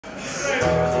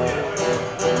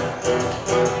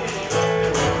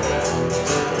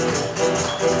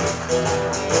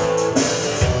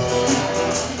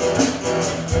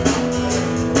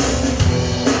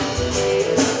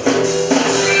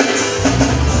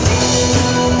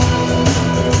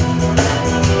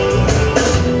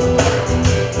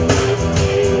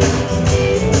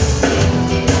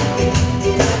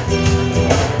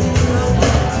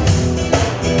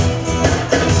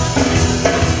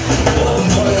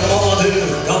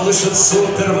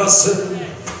Супербасы,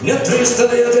 мне 300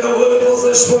 лет, я выпал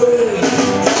за швы.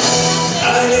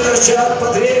 Они торчат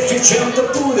потребче, чем-то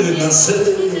пули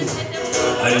носы.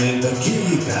 Они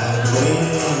такие, как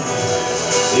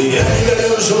мы. И я не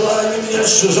горю желанием, мне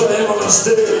с чужой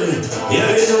монастырь.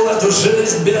 Я видел эту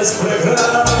жизнь без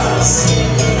прикрас.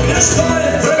 Мне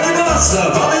стоит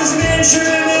прогибаться под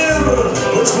изменчивый мир.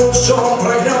 Пусть лучше он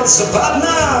прогнется под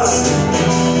нас.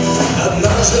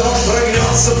 Однажды он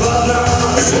прогнется под нас.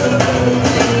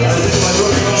 Один мой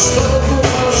но что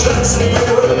было ждать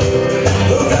слепой.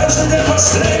 Но каждый день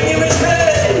последний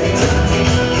день.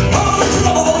 Он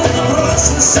пробовал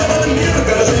напрасно в этот мир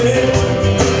каждый миг.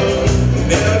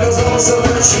 Мир оказался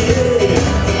ночей.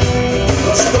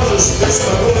 Но что же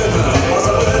беспокойно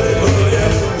позабыл этой глубине.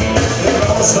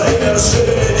 Играл свои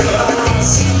вершины не раз.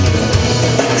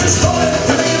 Не стоит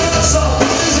прогибаться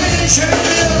под изменчивый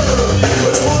мир.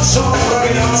 Пусть лучше он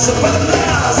прогнется под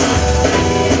нас.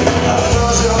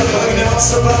 Однажды он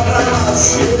прогнется под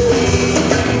нас.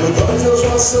 Рукой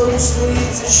держался руслый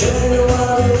течение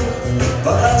воды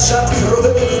подальше от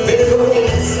крутых берегов.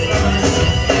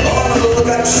 Он был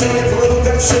как все, плыл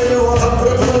как все, вот он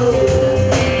проплыл.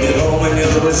 Ни дома, ни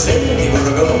друзей, ни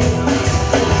врагов.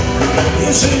 И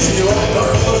жизнь его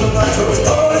похожа на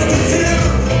фруктовый кефир.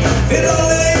 Видал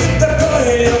ли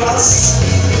такой не вас?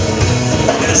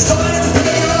 Не стоит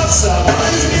прогнаться под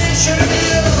изменчивый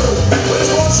мир.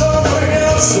 Пусть лучше он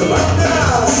прогнется под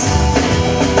нас.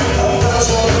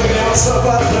 Однажды он прогнется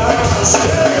под нас.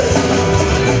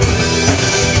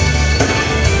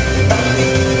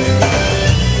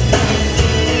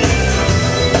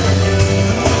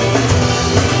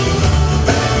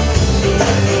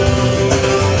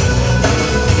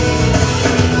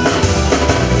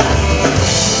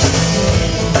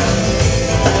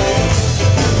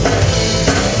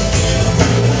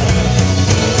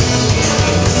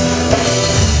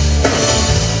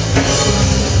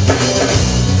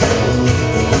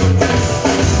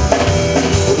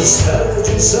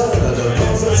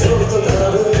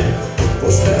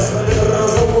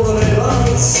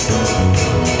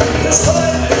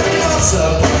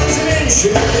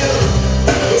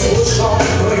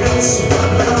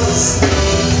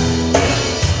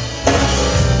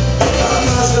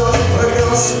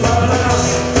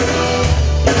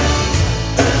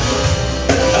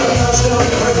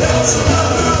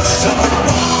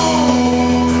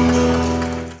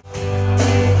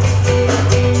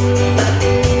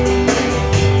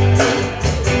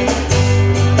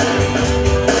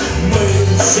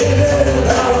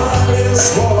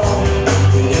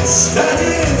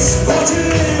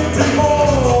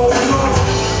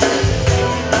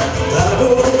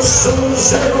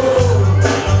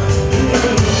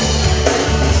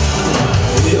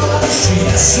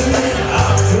 Если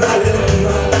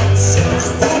откровенно всех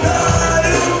пугали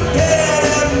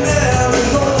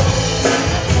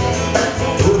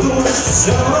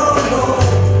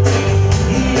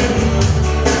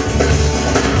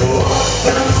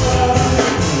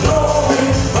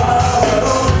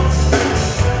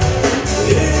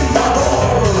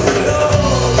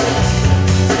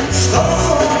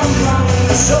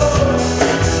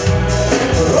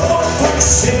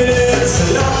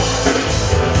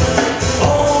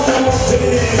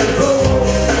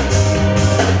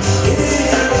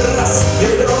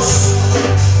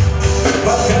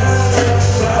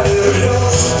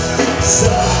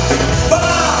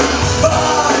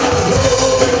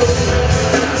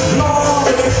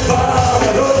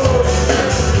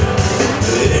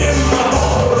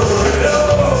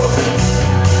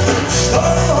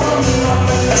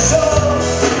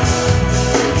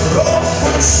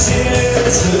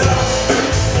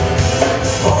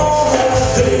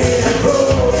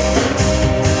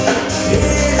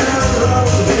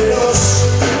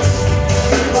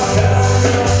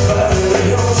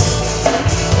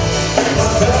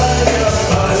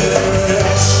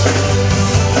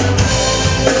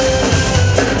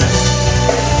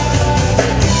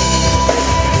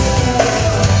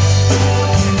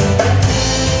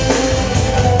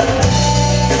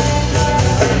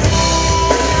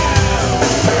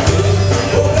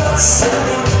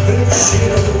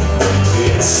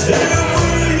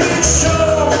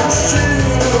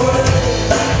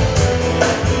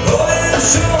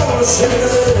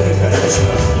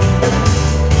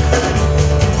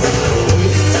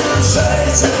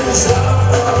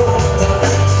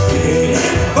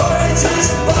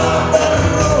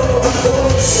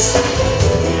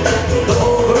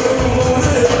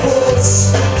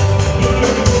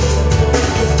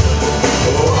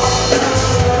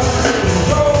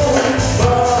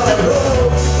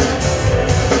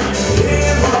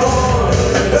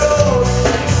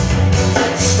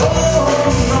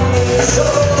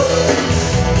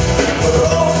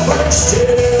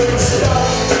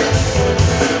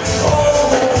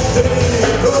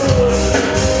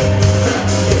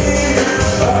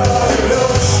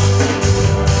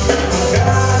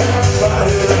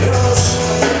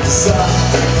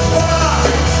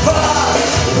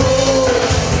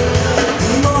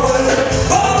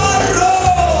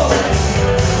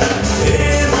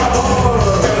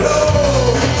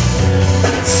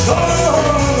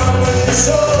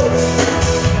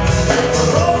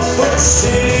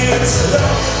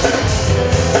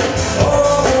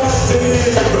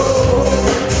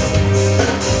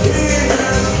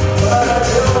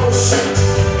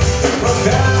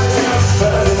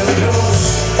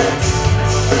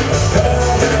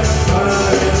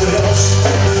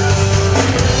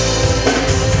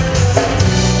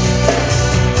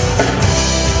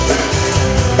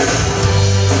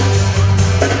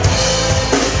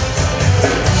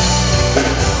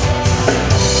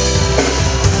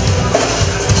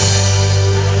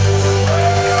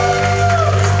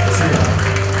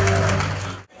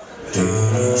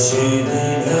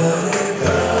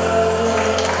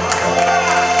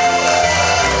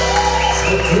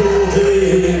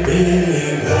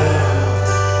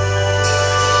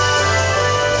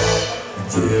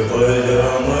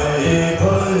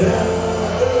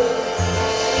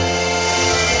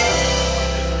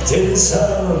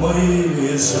мои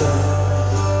леса.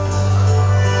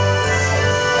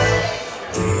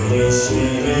 Ты неси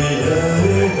меня,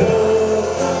 река,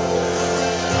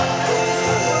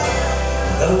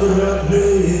 да в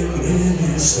родные мне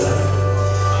места,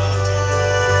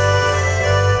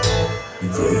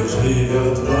 где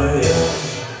живет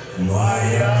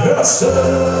моя красота.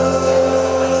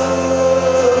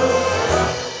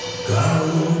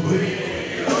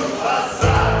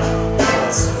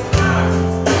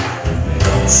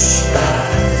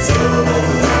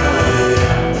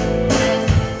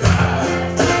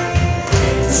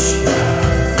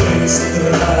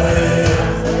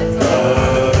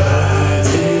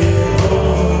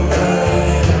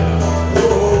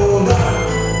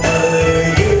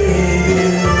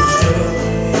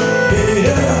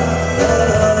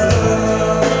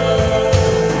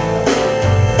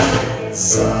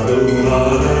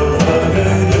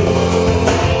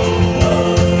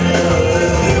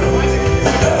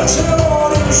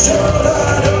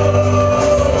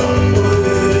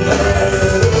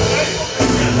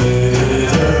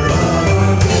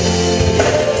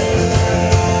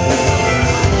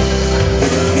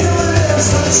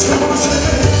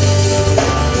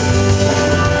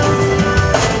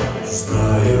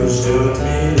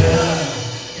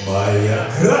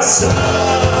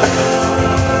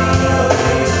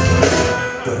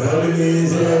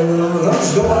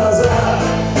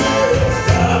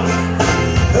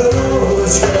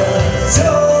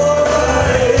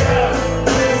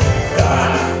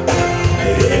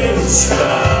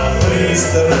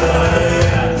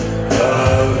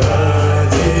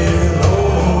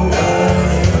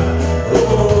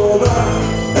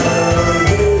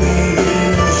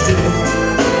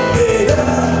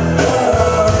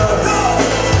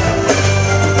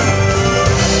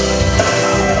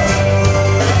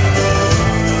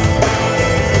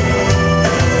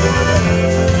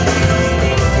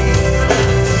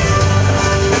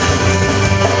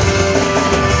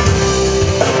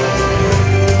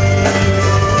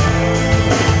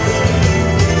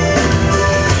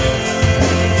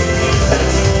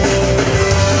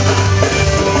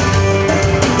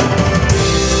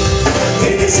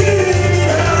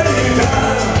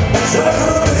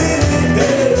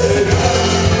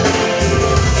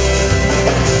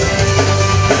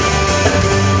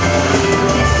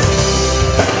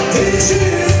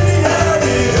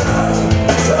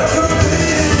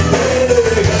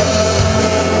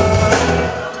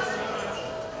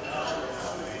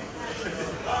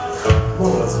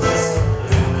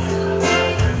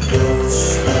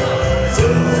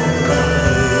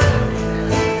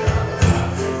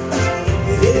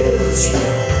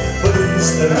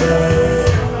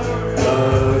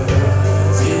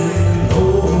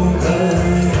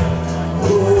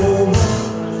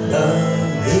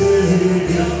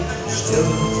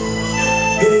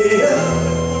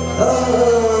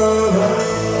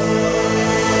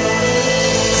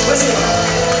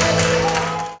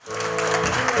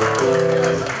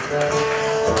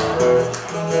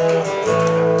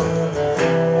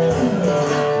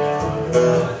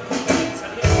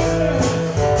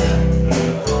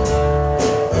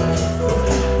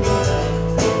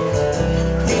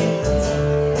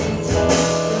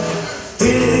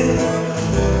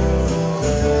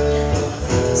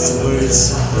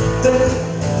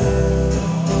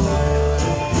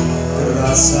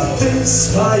 Красоты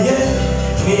своей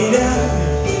меня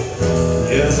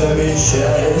не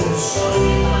замечаешь,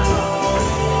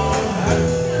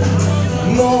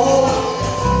 но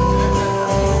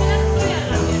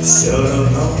все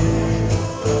равно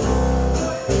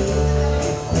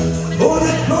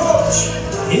будет ночь,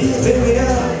 и ты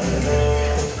меня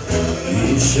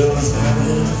еще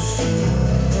знаешь.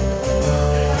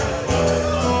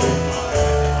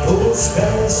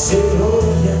 Пускай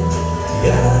сегодня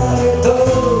я не тот,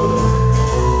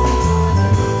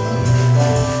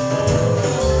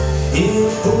 и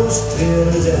пусть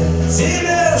твердят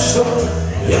тебе, что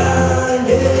я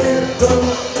не тот,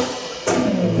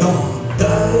 но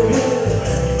дай мне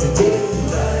этот день,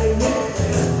 дай мне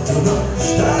эту ночь,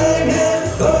 дай мне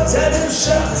хоть один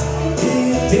шаг, и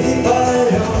ты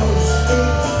поймешь,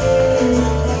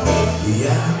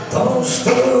 я то,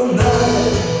 что надо.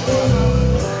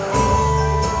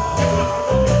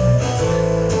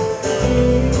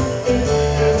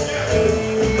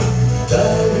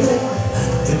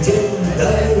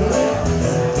 Дай мне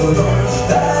эту ночь,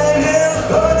 дай мне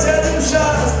хоть один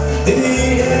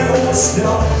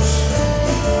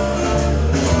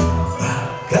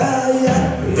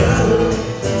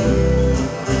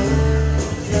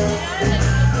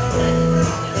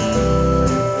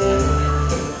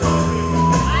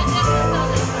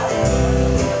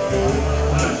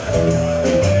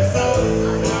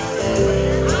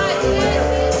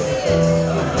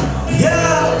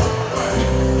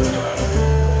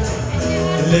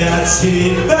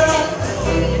тебя.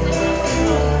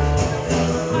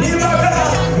 Ни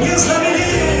богат, ни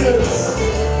знаменит,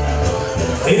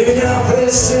 ты меня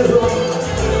престижал.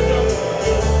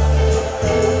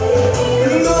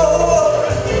 Но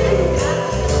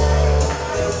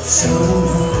все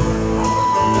равно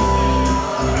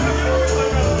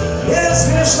не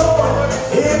смешно,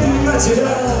 и на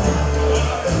тебя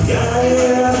я не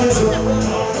обижу.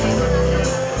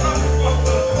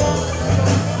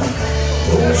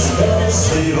 Пусть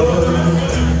сегодня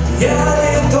я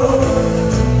не тот,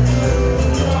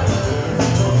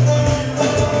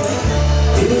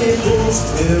 и пусть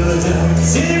твердят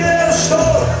тебе, что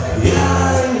я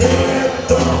не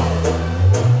тот.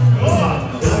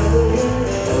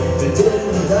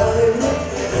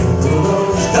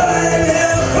 Дай мне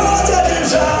хоть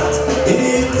обижать, и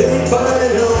ты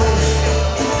поймешь,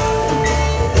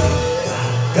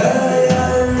 какая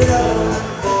я.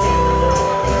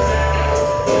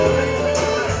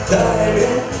 Дай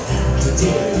мне этот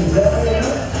день, дай мне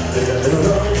эту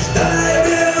ночь, дай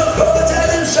мне хоть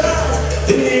обижать,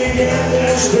 ты меня не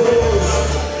ждешь,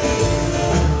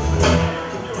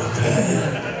 пока я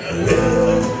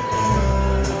лежу.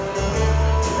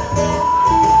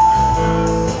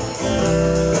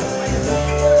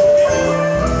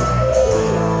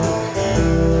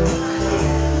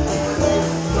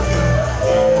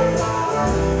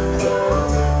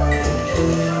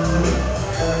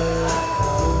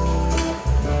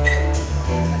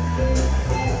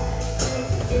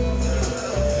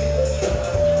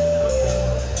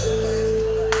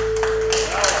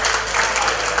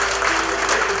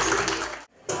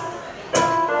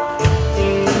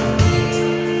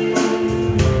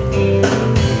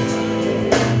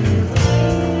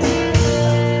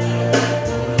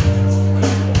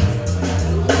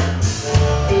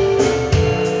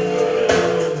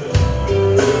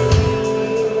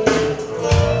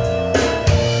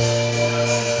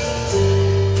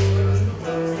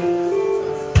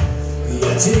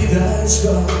 Тебя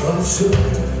искал повсюду,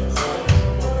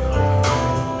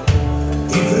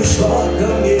 ты пришла ко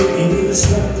мне и не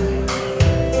знала.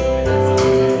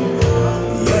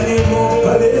 Я не мог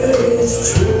поверить в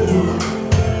чудо,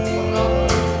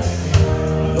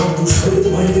 но в душе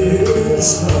моей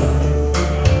весна.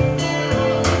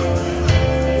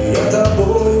 Я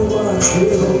тобою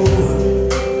вошел,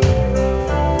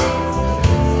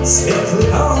 светлый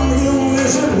ангел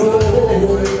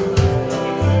неземной.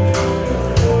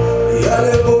 Я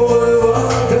любовью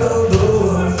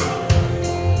околдован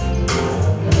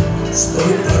с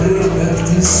той поры, как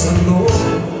ты со мной.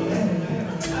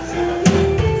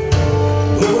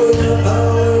 Было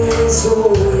алое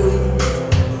целую,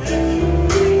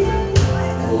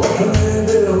 локоны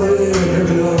белые, как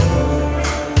лед.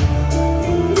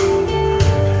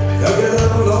 Как я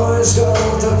давно искал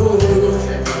такую,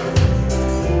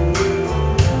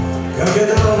 как я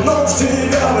давно в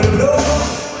тебя влюблен.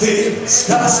 Ты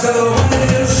сказка в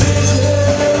моей жизни,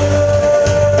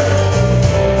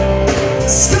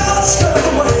 сказка в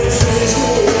моей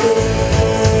жизни,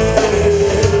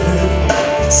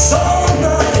 сон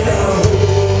наяву.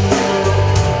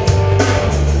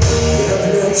 Я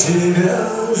для тебя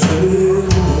живу.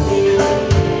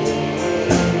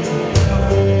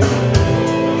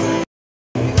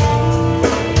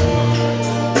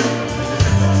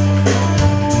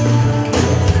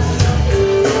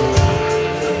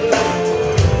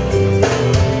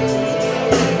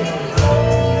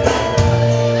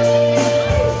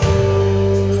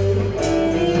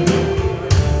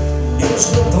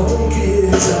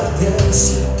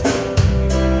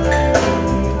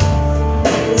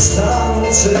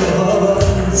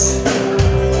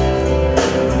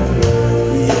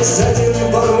 Есть один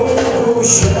порог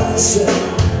счастья,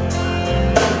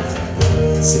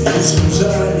 слишком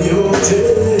жаль его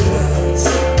терять.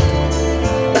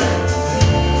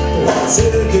 Платье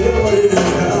белое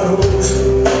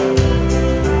хорошее,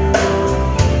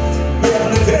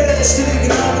 бедный крестик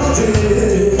на груди.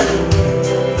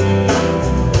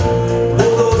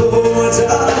 Буду думать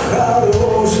о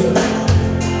хорошем,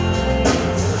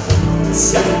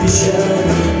 все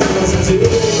печали позади.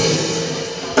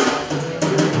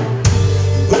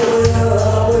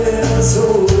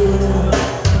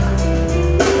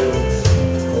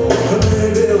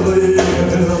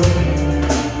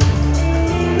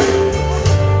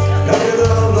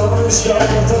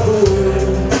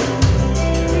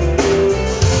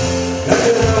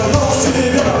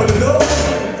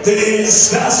 Ты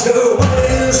сказка в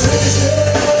моей жизни,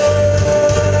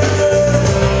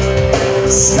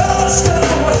 сказка в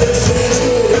моей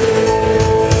жизни,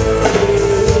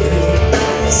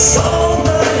 сон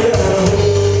наяву.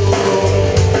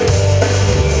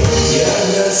 Я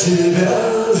для тебя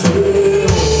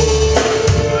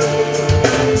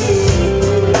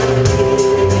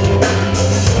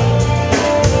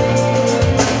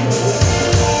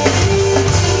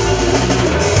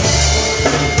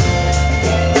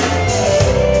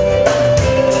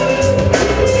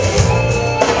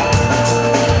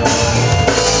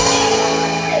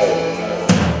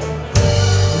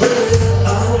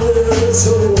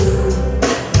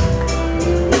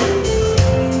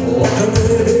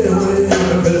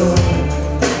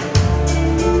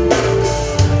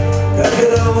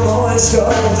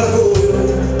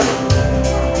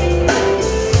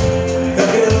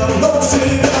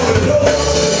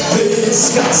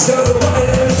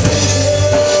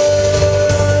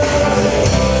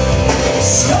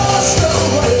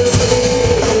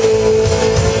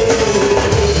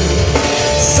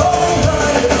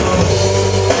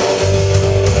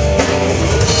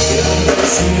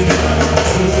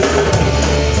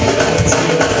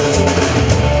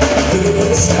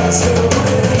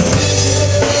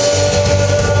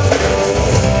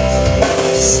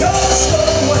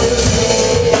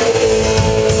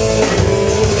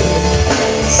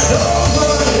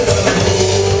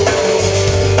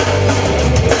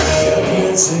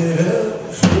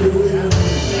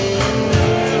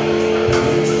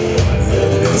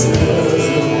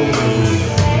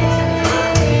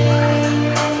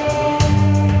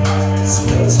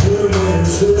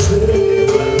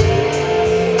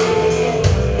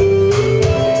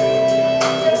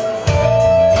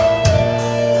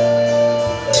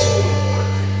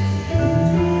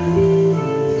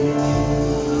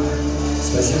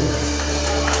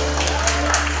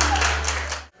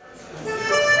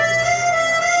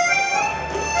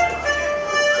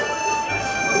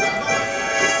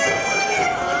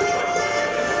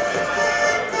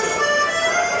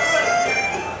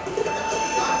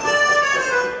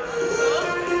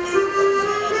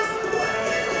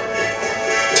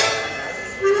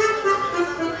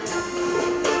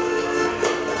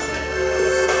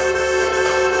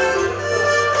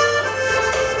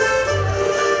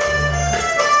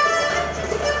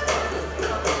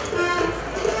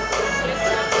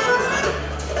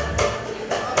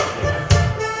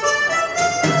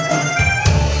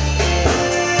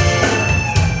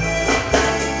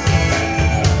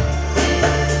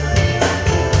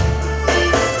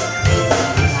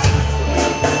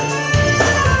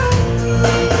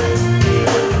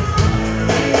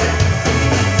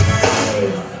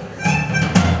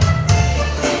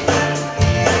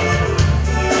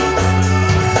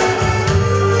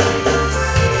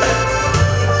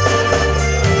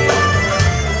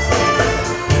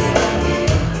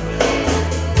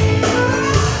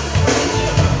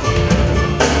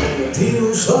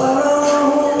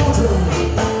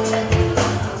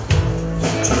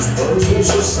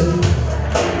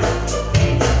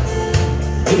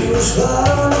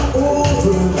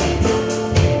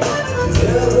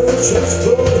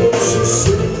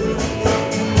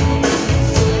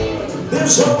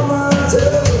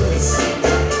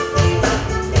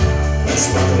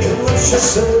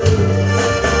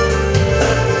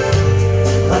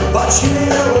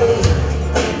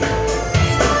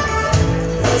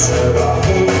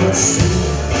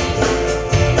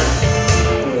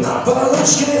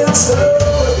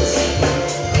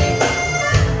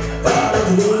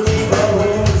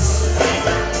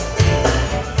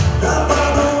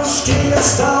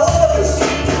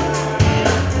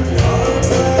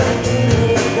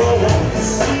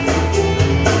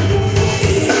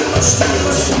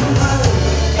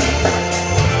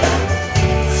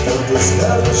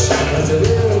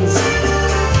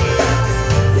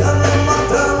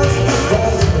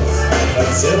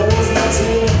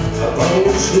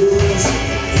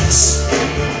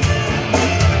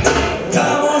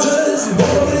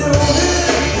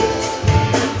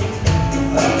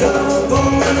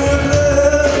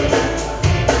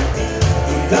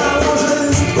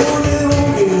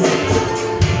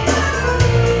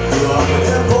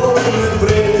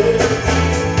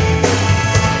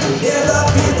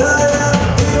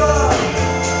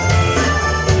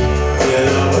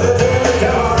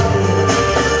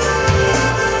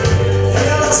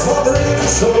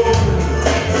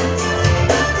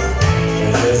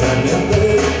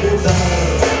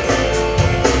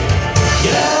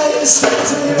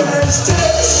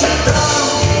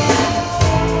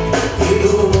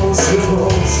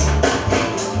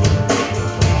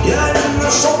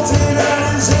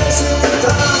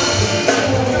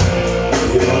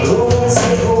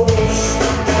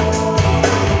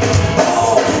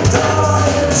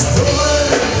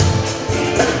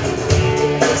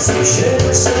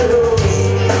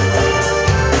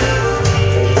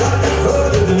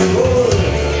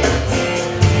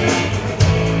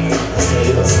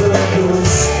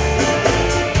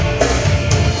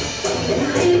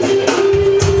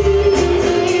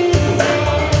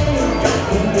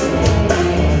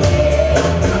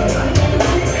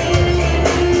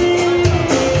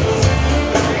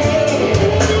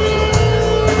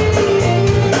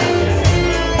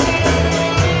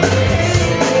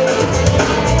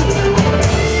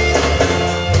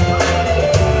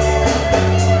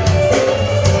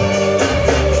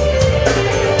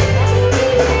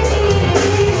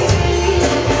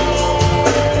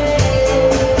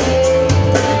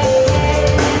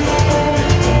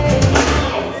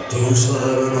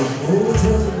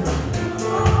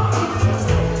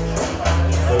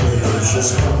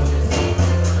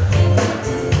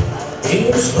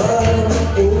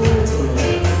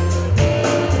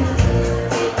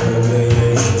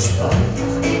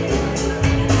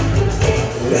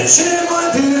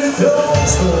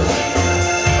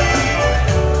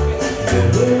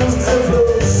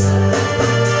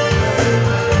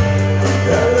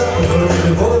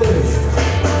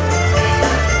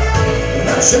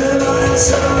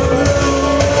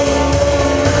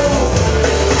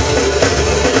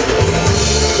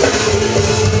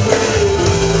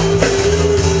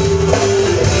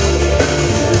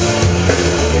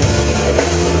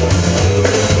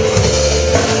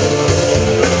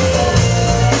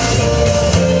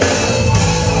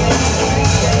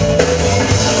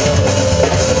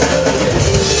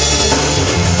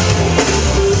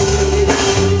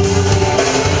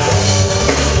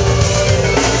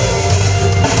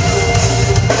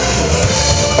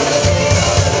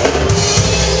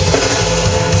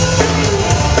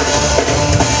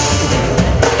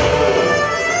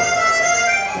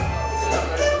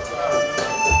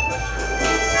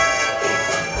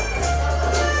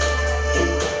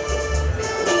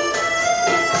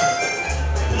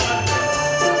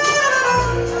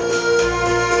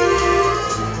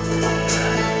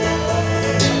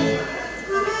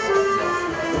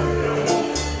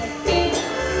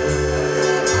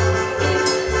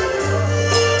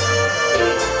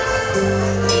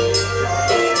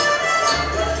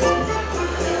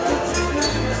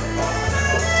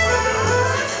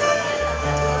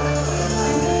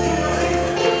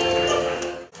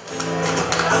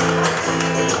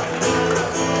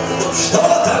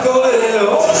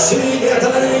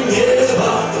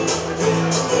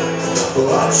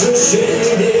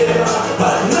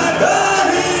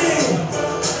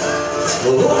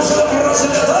лужам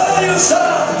разлетаются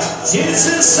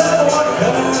птицы с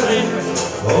облаками.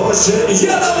 Осень,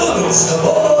 я давно с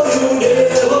тобою не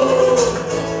был.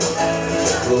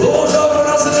 Лужам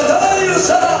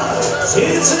разлетаются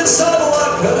птицы с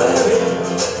облаками.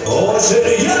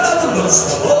 Осень, я давно с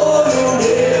тобою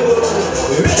не был.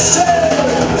 Вместе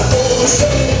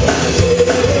осень,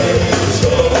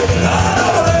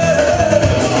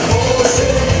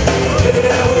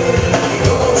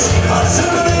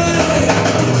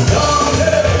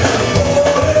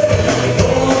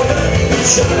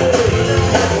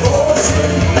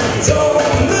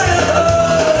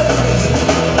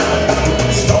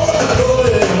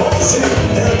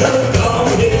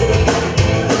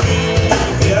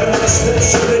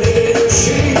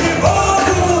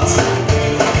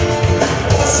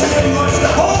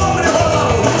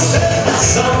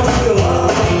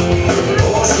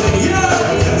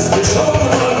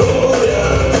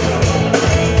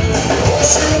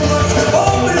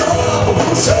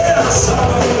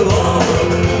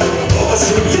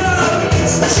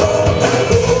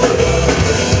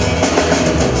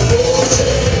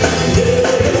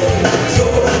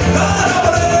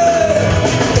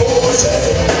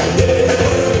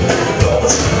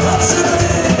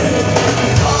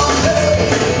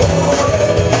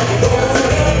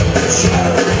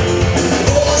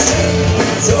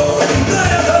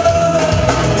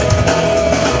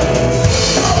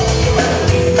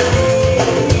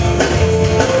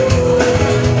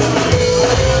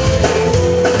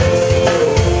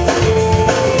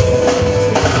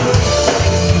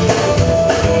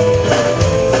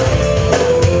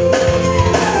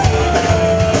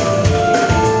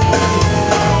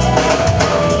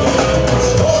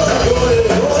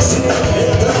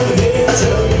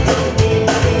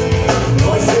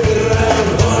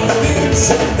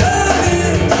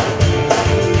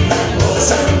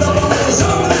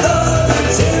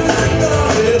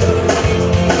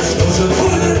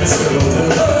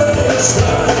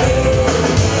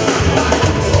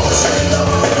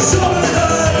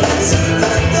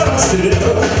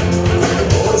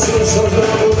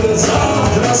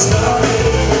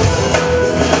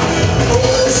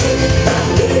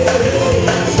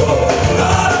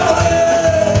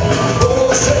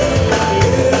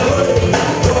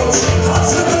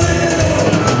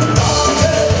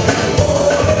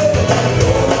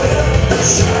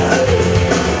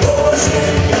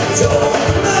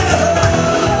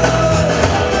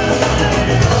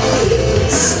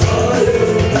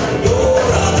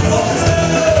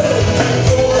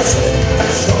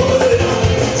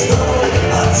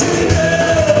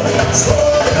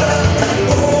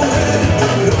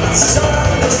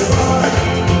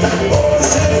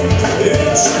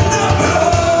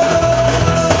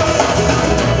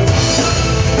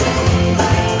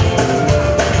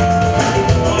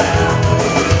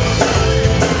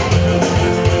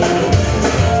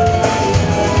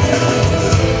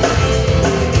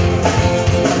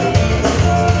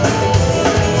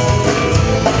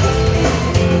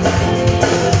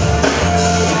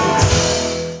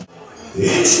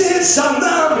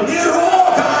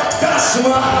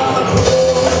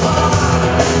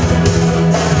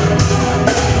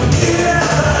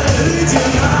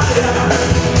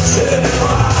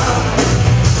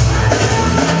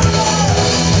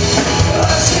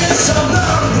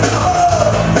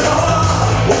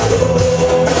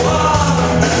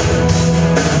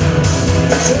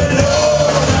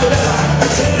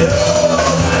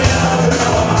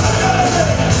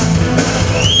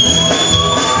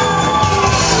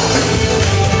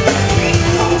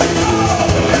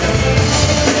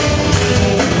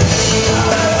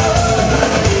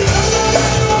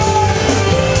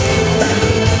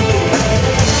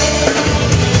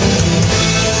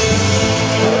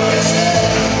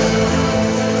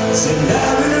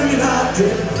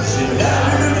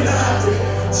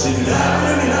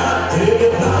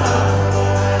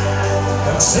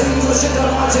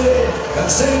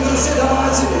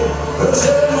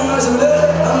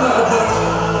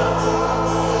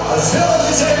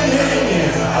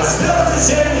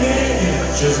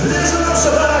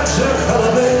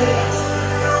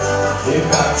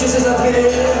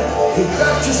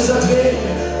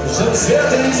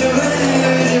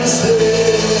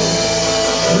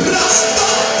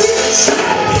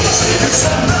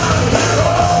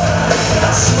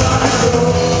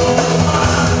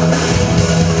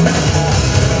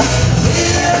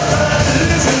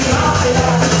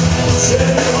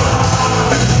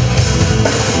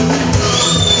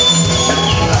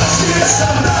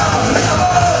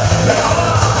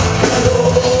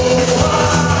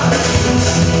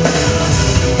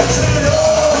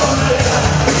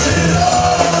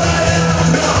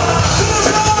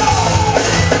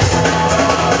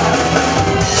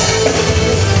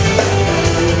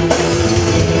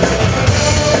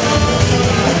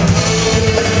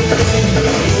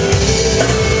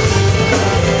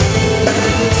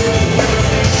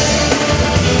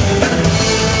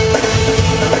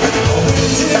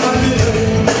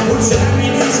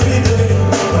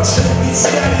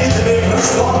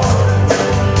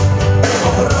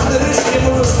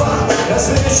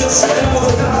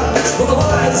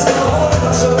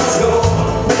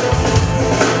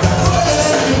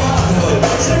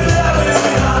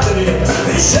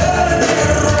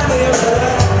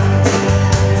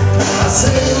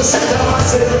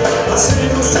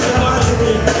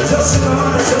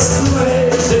 вновь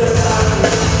остановите.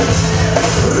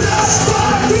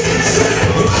 Распахните,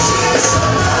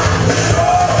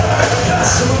 я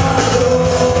смотрю.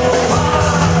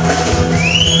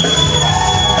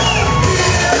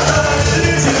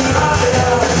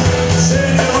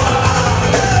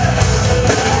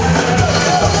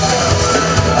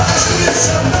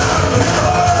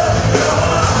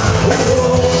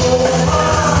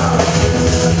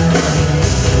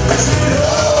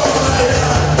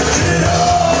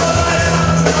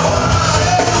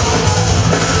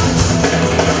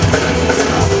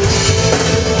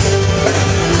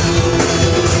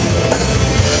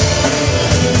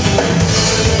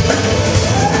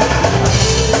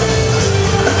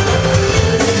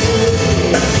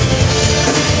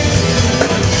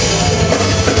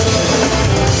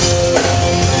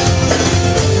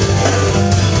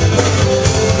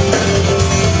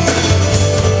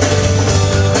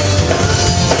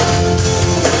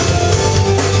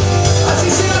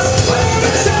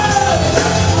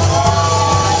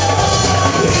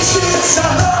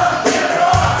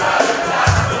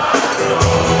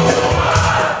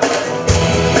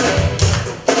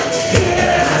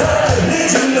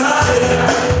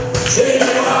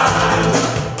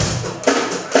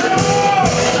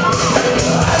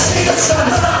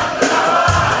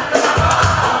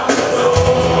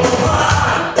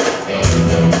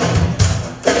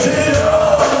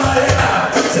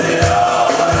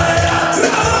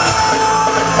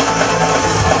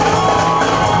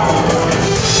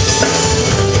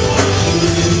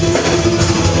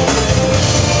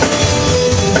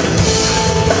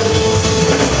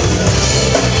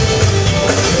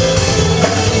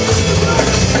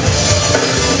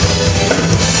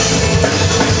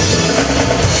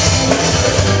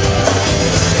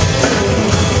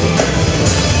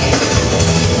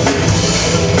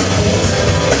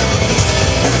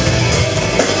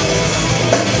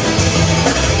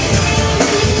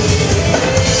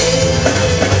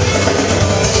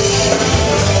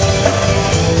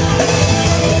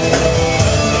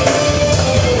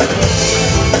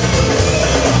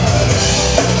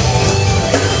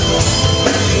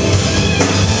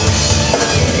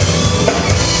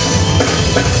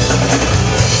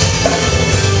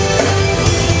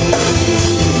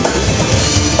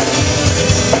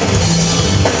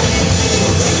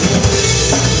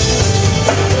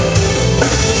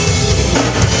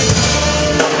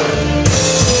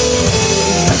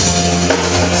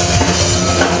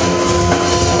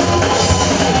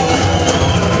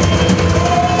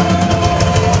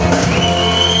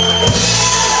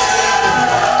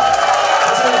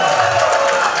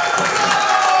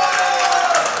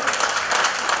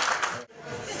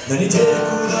 На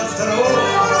недельку до второго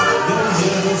я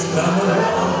еду в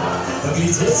Поворот,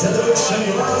 поглядеть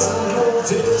одышами лазом на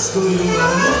Алтайскую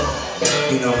волну.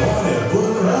 И на море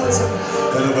буду разом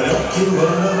кораблёвки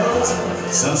воровать,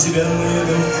 сам себя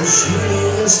наеду в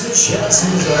пучине, если честно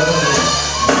говорю.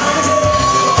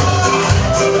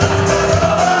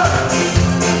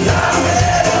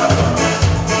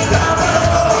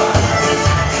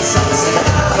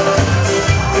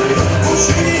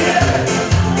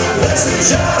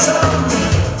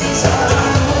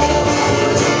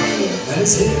 На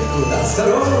недельку до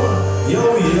второго я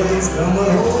уеду в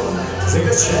Поворот,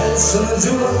 закачается на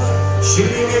дюнах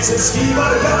щереметьевский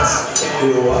баркас. И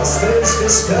у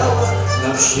астейских скалах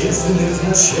на общественных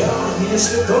началах,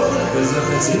 если только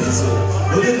захотите,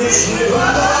 будет ночной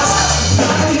водос. На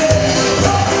недельку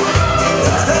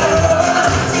до второго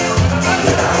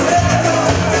я уеду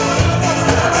в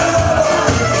Поворот,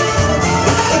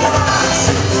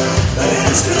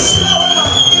 Речка снова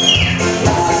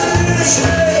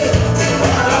уличный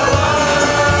водолаз.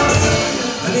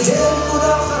 На недельку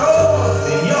до второго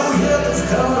я уеду в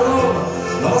Поворот,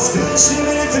 но с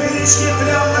крышами электрички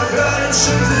прямо на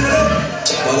краешек земли.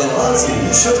 Водолазы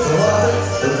ищут клады,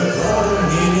 только клады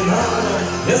мне не надо.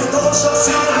 Это то, что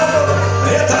все равно,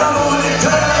 это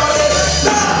уникально.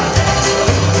 Да!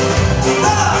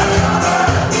 Да!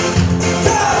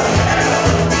 Да!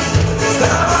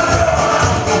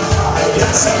 Я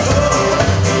забыл,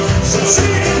 что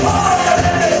жизнь моя,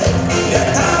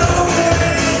 это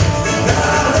уникально.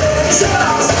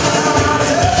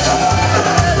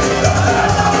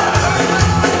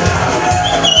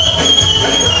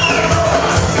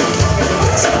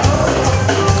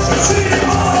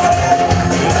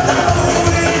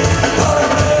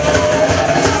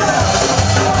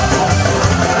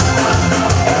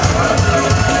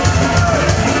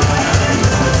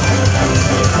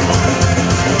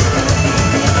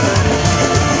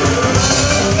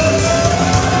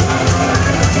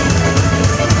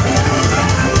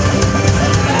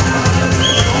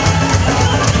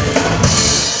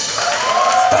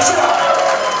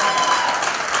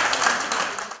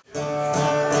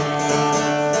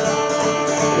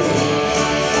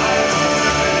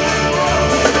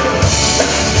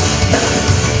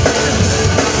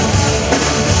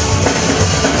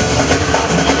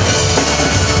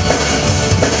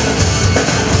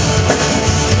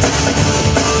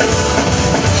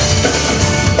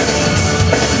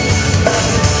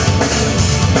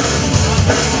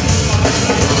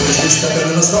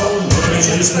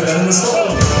 стакан на стол,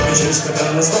 вечер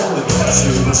стакан на стол, и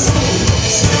плачу на стол.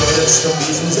 Все говорят, что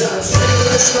пить нельзя, все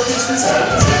говорят, что пить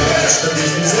нельзя, все говорят, что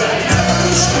пить нельзя.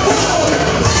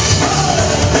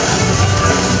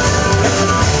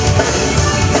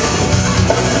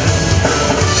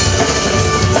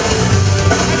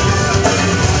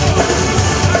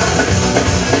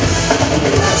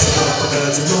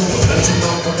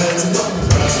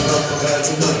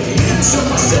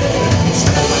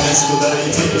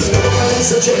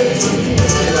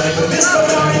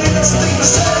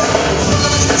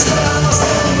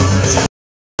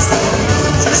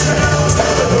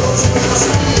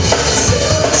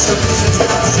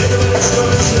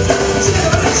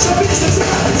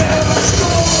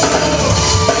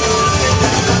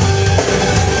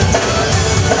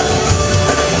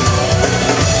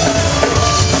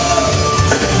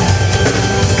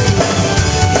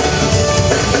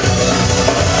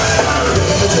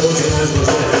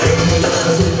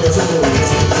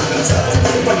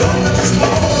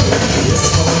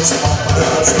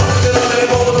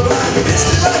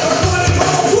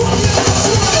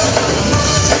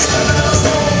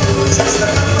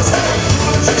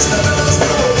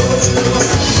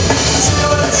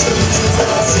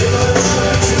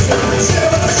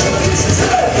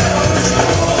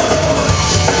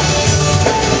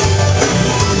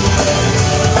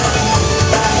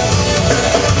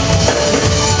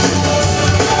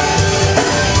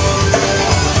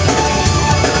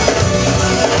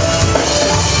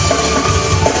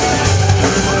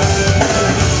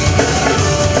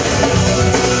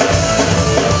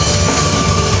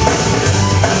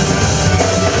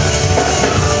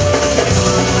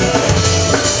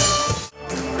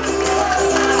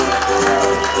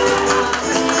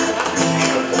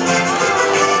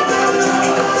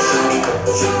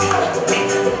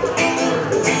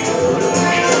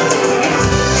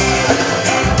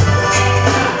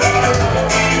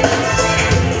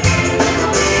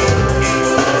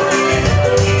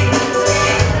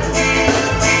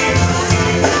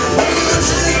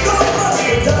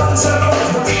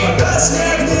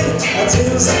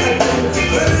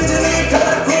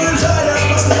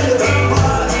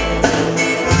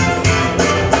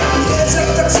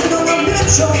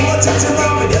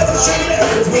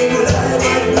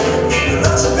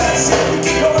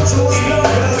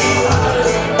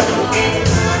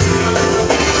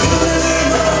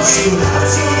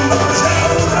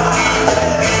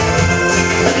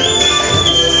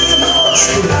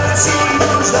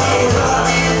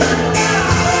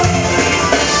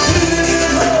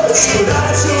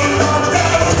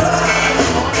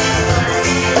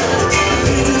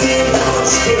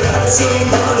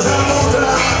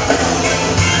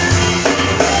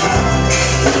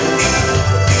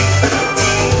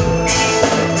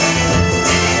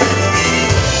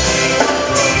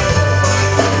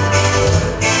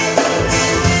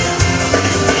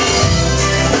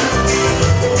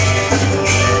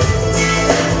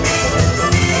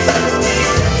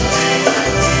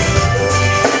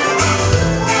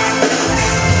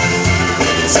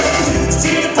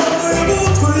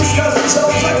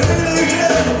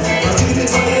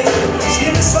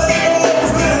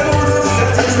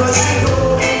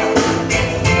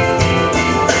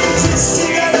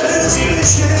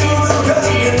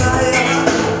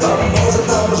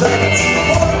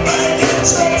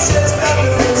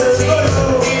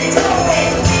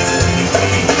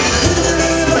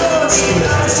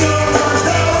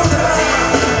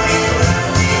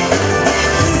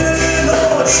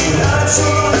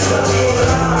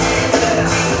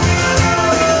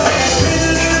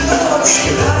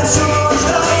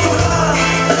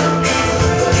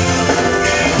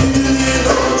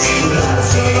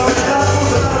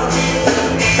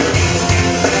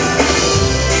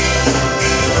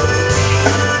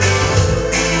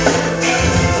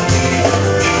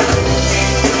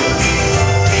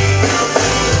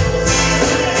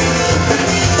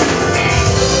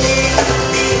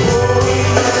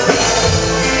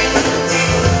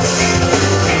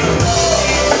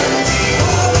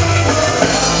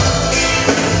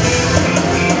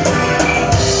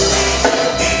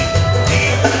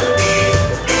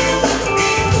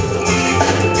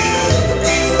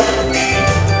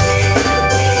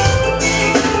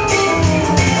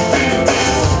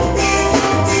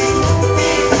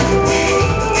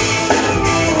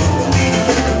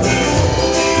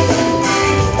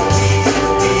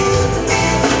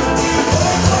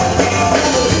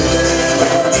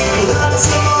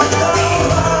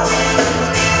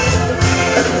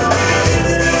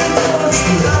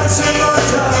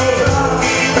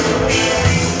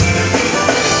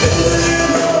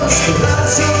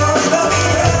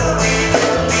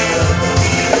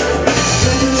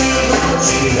 Как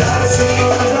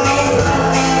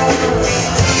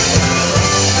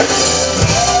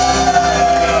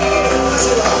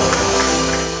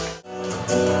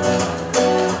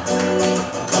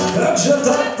же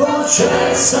так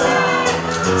получается?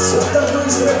 Все так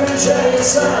быстро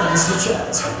кончается.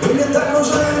 Сейчас или так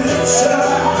уже вечер.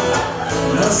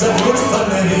 Нас забьют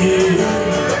фонари.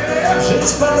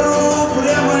 Жить по-другому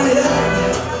прямая,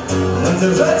 но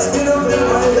держать спину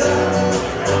прямая.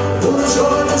 Буду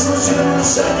школы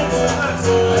случилось.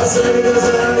 Я закрыли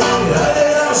глаза, я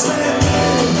ясные дни.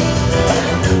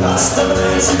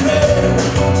 Оставляй себе,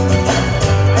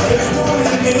 а их мой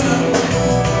мир.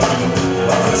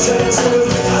 Возвращайся в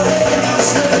жизнь, а я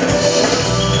ясные дни.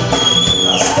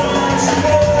 Оставляй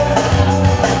себе,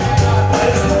 а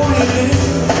их мой мир.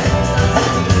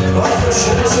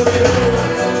 Возвращайся в жизнь.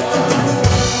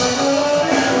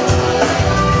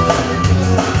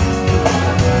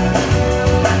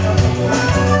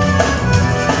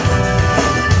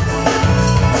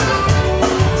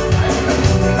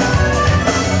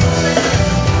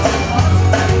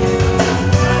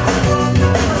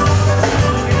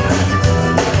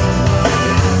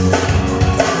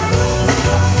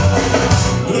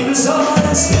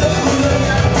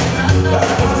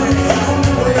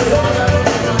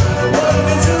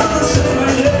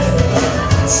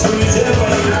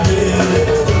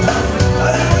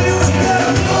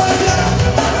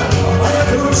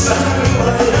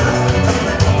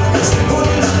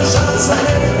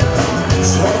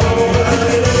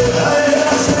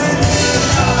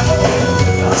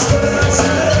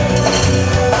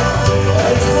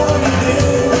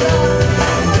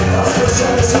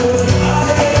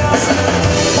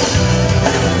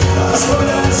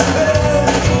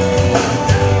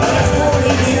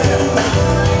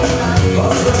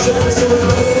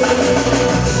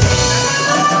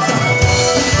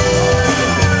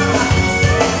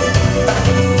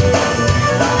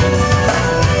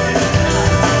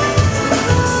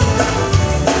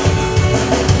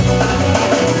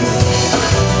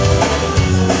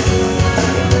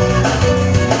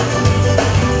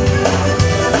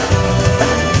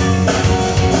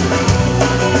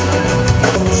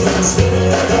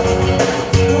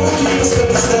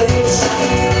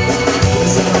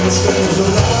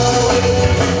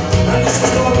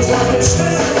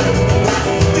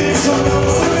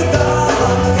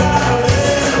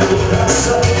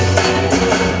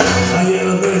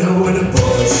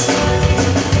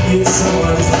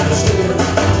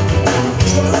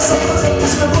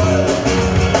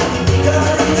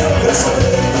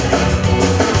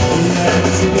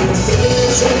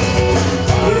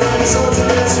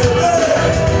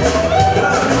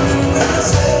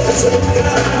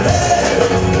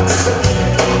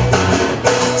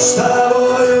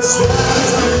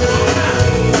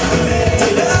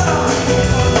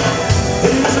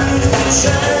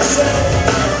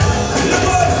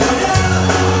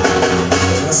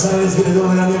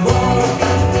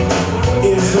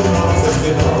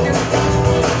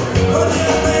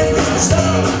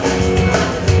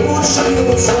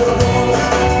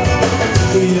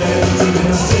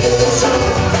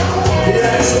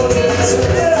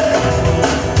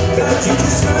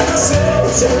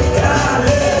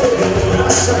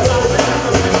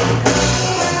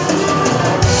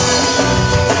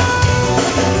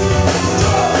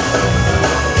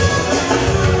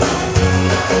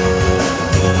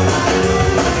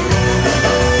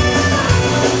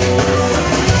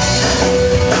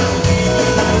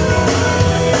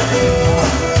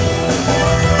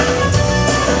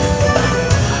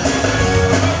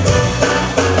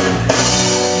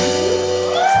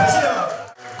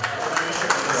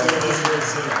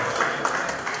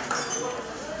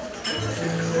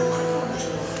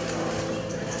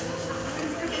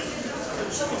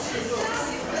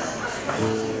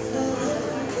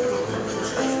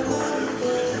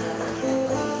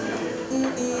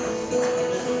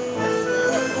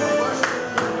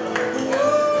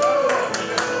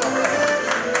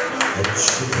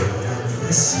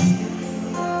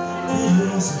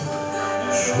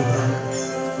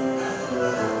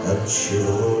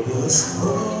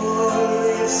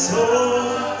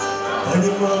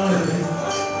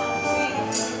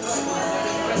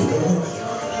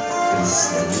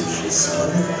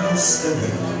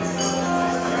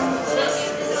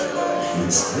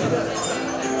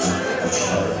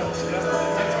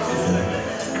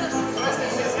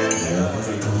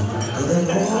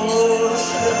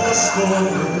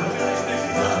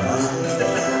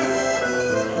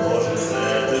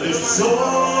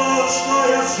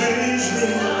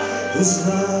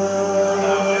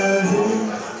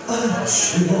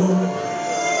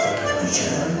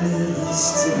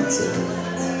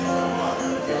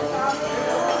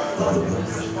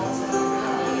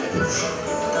 душа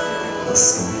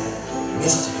ласковая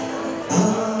вместе.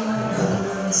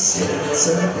 Сердце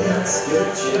опять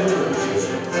скричит,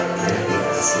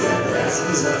 опять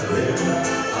без ответа,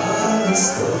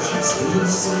 источник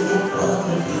спился упал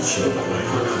плечо,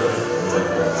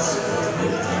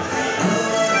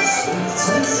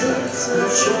 сердце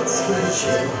опять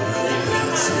скричит,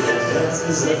 опять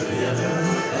без ответа,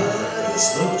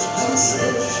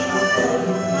 источник упал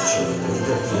плечо,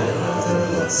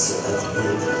 оторвался от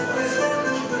ветра.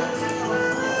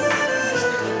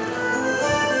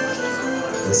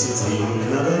 Посетим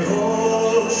на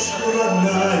дорожку,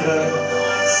 родная,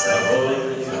 с тобой.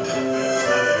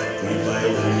 Ты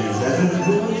пойми, я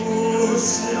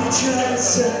вернусь,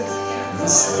 встречайся, не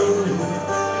стоит.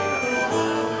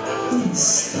 И с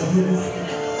тобой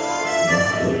на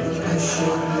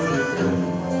прощальный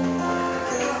руку.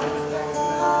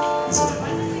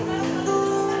 Закрой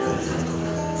калитку,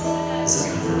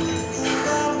 закрой.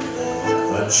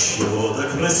 Отчего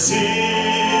так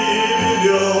красивее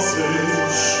березы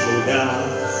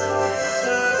шумят?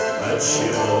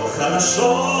 Отчего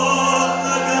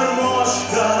хорошо-то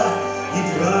гармошка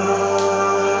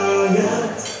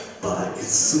играет?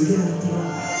 Палец суетно,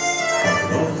 как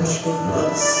кнопочка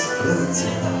нас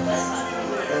крутит.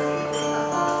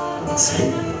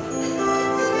 Последний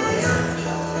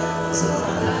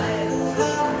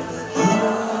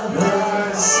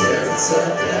сердце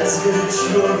опять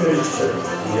горячо,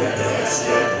 и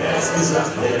опять без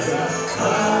ответа,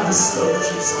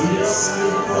 источник спился,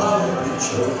 упал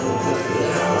плечо,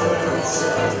 оторвался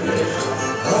от ветра.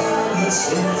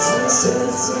 Сердце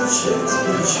опять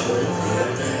горячо, и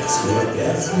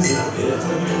опять без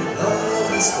ответа,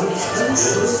 источник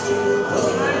спился, упал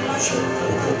плечо,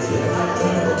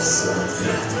 оторвался от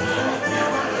ветра.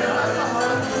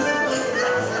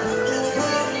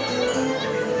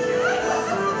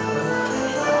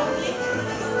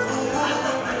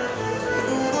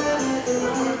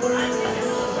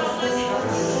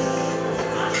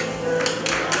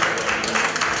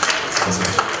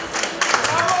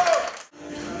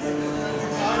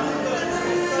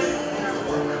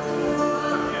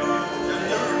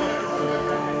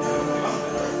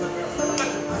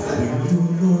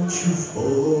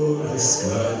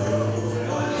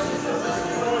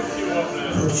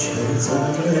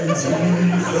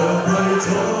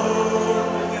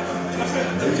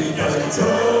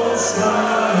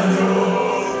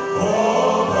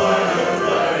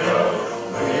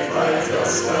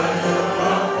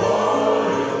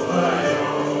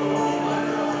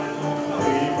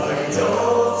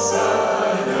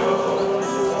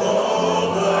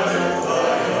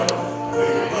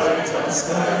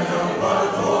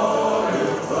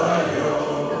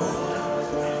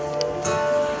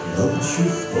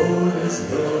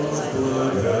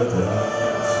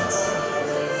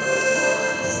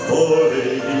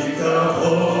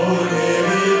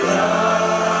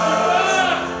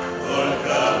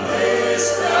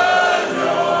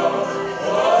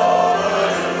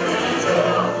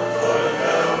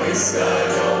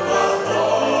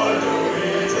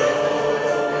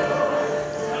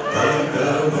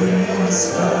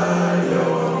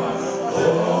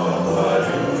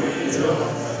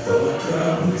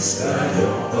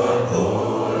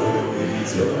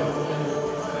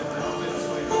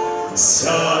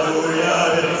 Сяду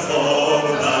я верхом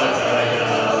на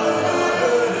коня,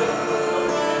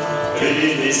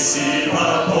 принеси по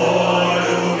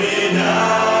полю меня,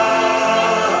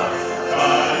 по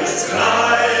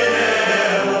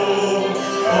бескрайнему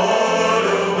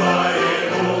полю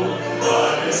моему, по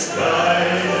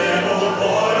бескрайнему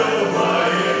полю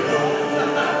моему,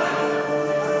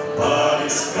 по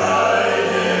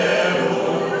бескрайнему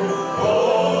полю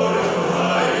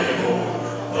моему,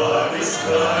 по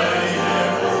бескрайнему.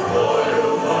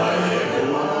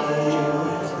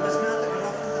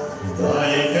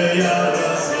 Дай-ка я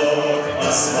разок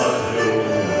посмотрю,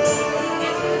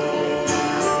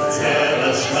 где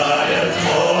рождает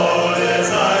поле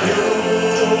зарю.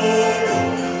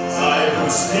 Ай,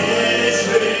 пусть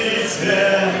нежный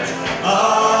цвет,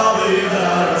 алый на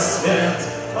рассвет,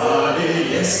 али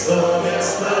есть то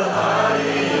место,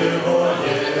 али его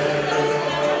нет.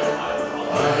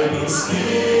 Ай, пусть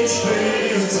нежный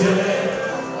цвет,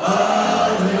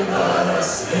 алый на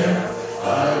рассвет,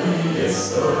 али есть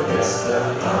то место,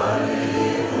 али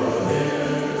его нет.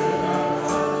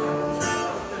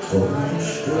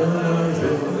 Помнишь, что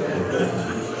мое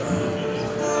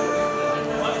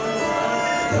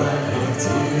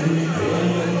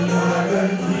деревень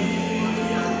огоньки,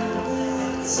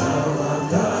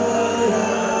 золотая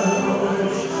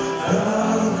ночь,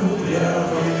 как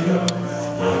упрямый, я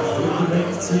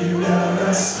в тебя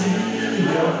тоски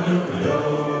я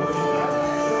влюблен.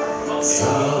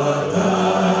 Золотая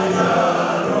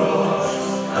рожь,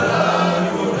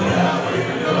 так куда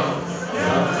влюблен,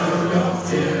 я влюблен в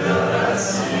тебя,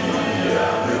 Россия,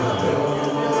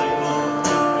 влюблен.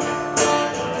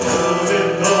 Будет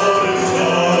добрым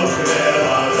год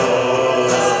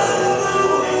хлебород,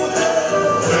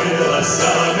 было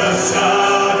всяко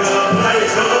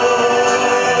пройдет,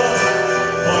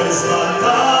 ой,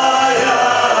 золотая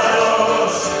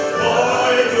рожь,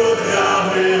 ой,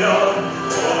 кудрявый лед,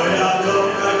 ой, о том,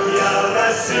 как я в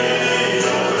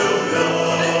Россию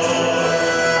влюблен.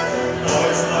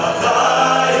 Ой,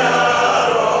 золотая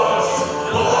рожь,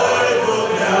 ой,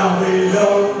 кудрявый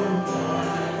лед.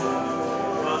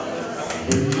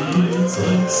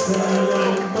 Выйдем с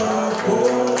вами по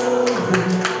полю.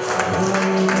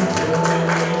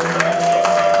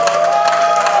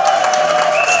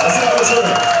 Спасибо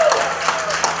большое.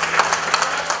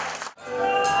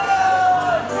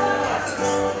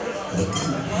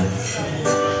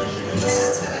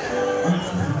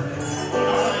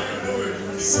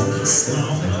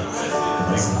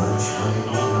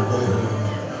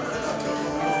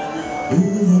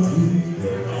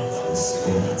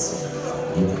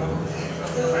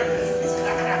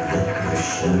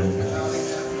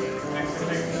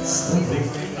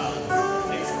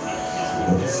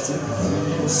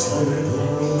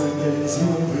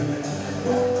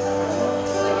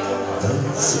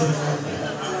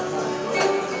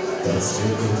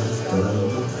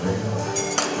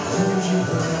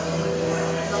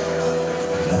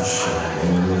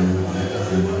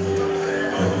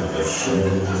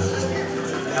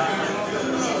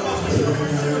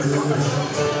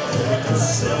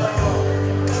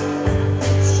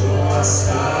 Что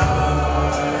останется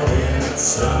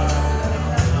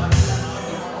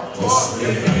после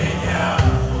меня,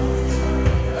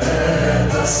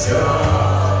 это все,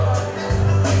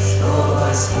 что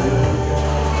возьму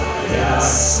я с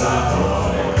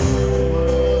собой.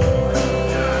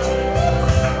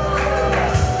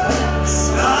 С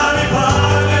нами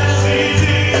память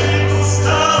сидит у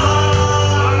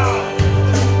стола,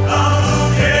 а в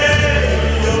руке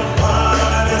ее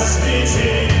пламя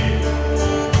свечи.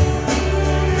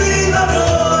 Ты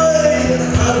такой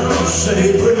хороший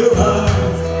была,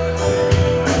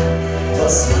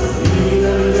 посмотри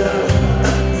на меня,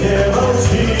 не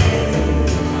молчи.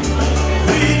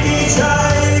 Выпей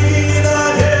чайки на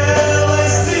белой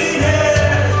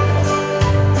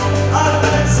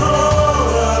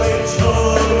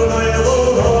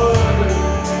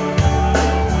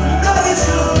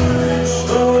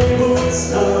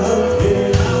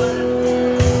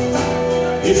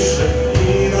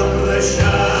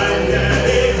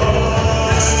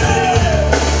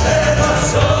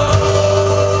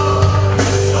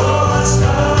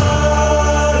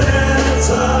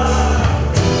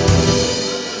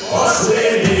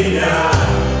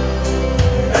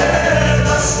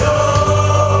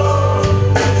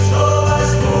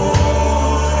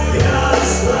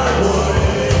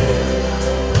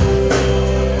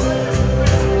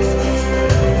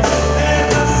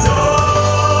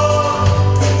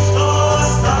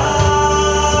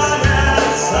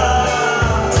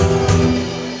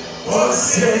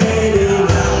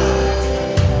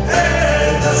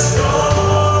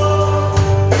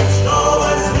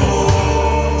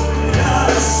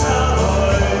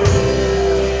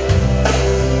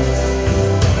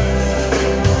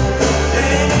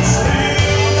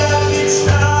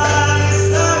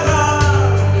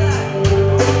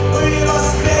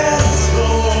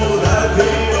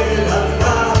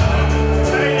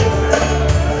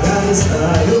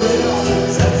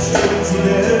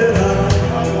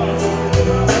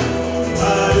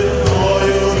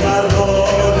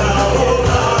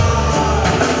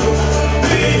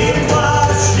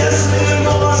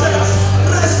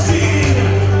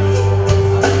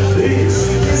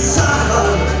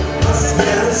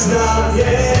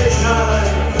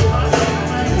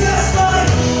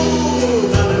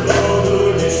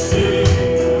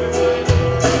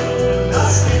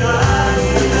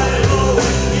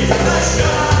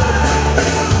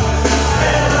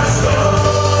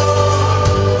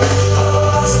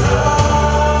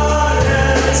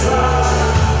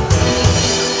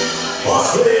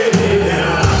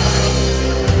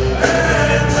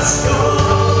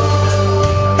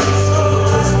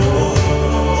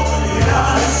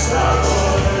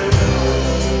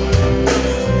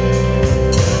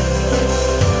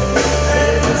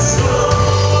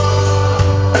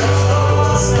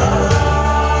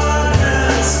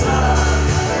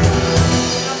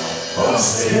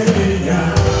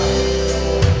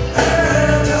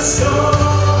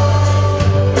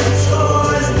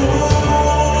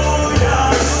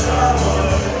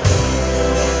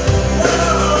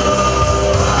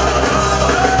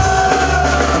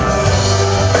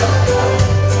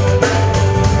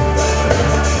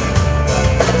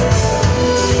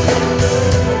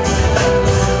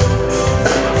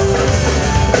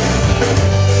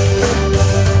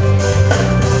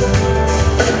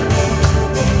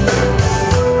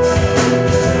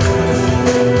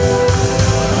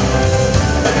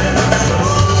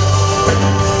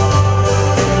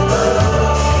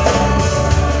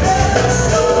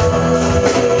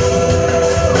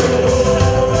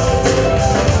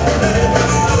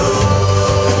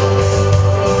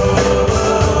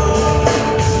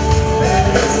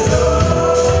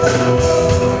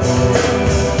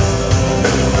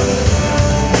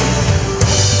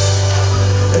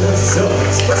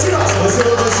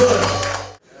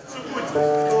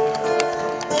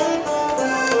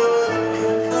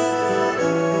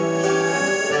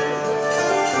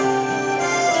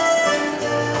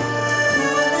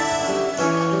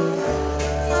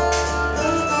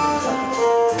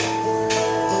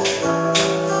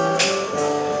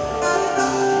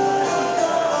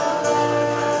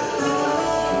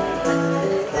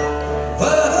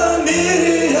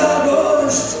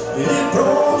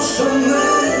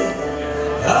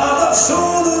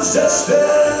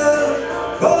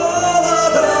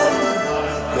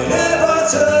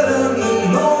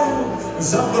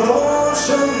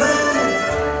заброшенный.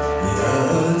 Я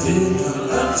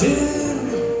один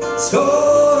с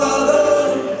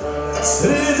городом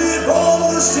среди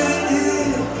полости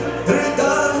и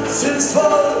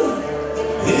предательства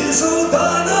и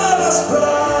суда на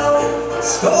расправу.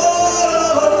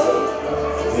 Скоро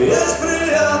есть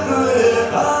приятные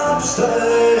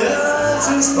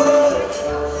обстоятельства.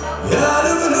 Я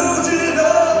люблю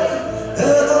тебя,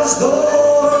 это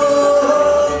здорово,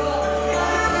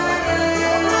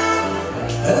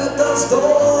 это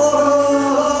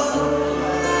здорово,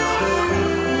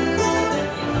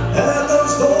 это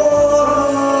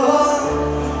здорово,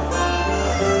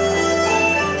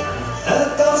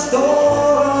 это здорово.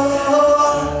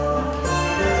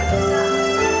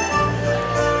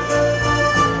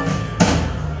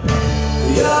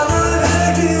 Я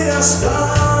навеки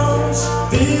останусь,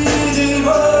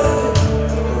 видимо,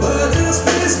 в этих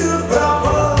списках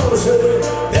пропавших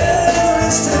без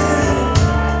вести,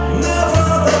 на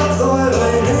фронтах той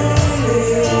войны,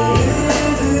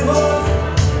 видимо,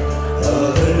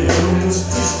 от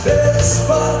юности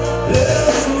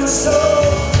бесполезный сон.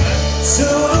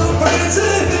 Всюду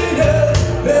принципе нет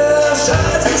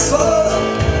вмешательства,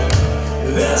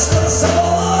 вместо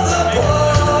золота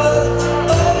плавает.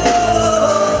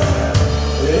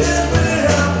 Есть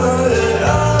приятные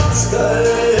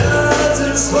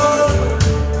обстоятельства.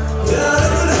 Я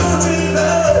люблю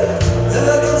тебя,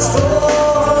 это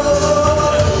здорово,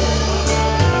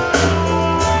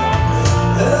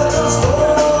 это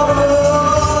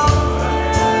здорово,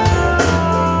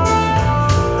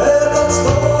 это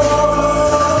здорово,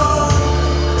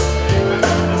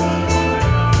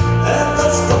 это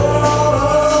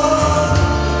здорово.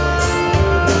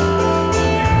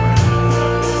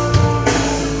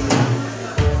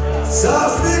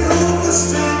 Царстве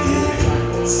глупости и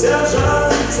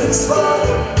стяжательства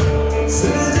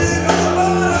среди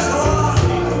барахла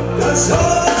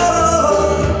козёрова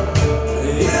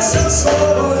есть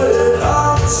особые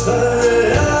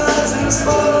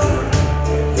обстоятельства.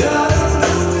 Я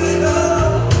люблю тебя,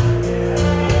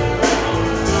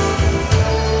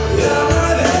 я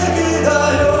навеки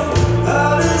даю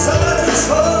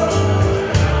обязательства,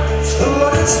 что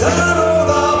не стану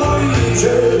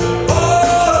добычей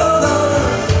города.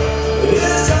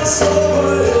 Есть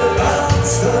особые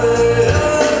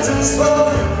обстоятельства.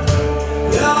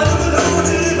 Я люблю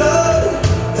тебя,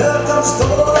 это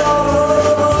здорово,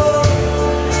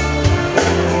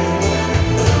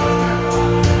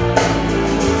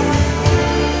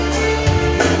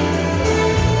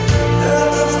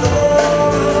 это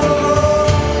здорово,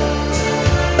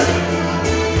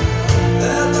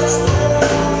 это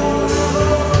здорово.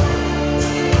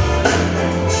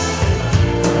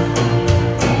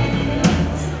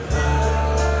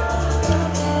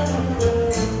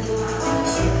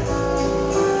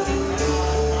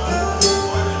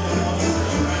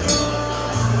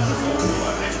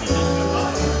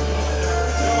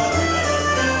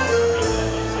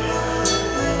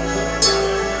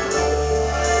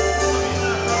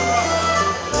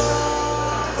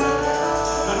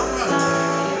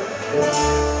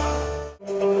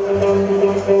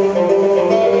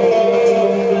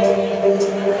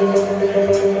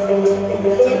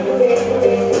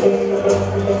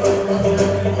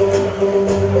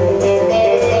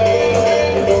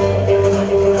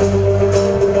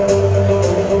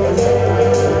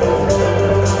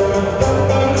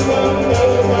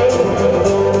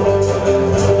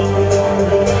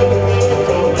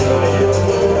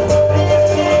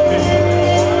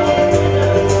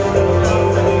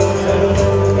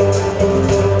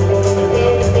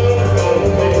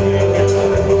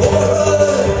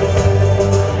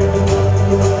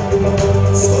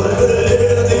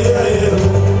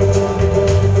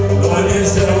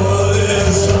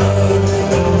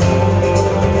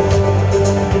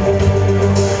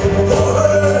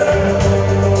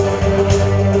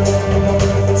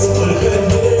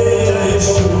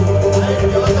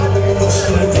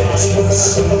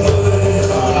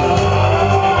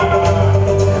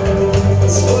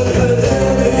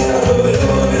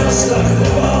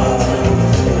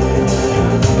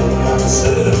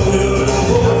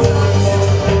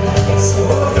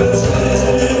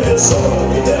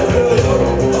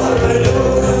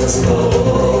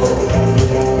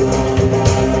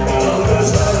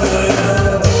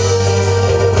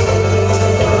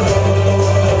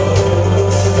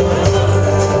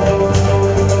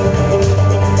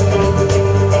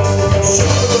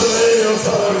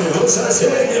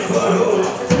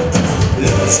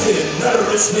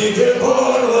 наручники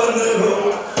порваны,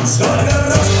 сколько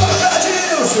раз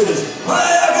покатившись,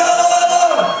 моя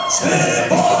голова с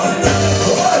перепонной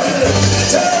крови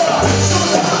летела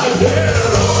сюда.